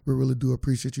 We really do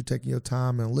appreciate you taking your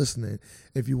time and listening.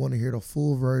 If you want to hear the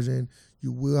full version,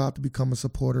 you will have to become a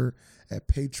supporter at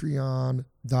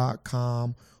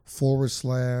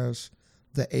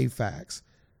patreon.com/theafacts.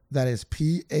 That is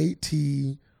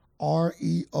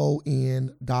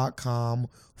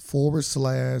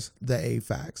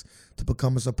patreon.com/theafacts to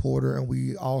become a supporter. And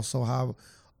we also have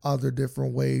other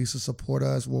different ways to support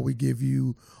us where we give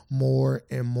you more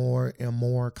and more and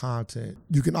more content.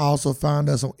 You can also find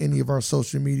us on any of our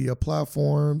social media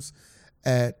platforms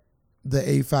at the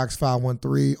AFAX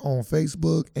 513 on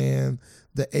Facebook and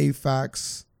the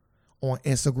AFAX on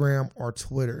Instagram or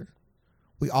Twitter.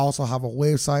 We also have a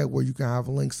website where you can have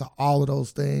links to all of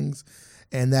those things,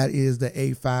 and that is the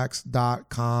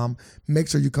afax.com. Make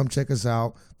sure you come check us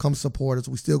out. Come support us.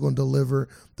 We're still going to deliver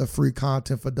the free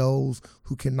content for those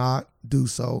who cannot do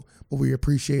so, but we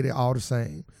appreciate it all the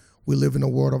same. We live in a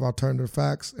world of alternative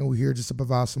facts, and we're here just to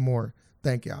provide some more.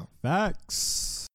 Thank y'all. Facts.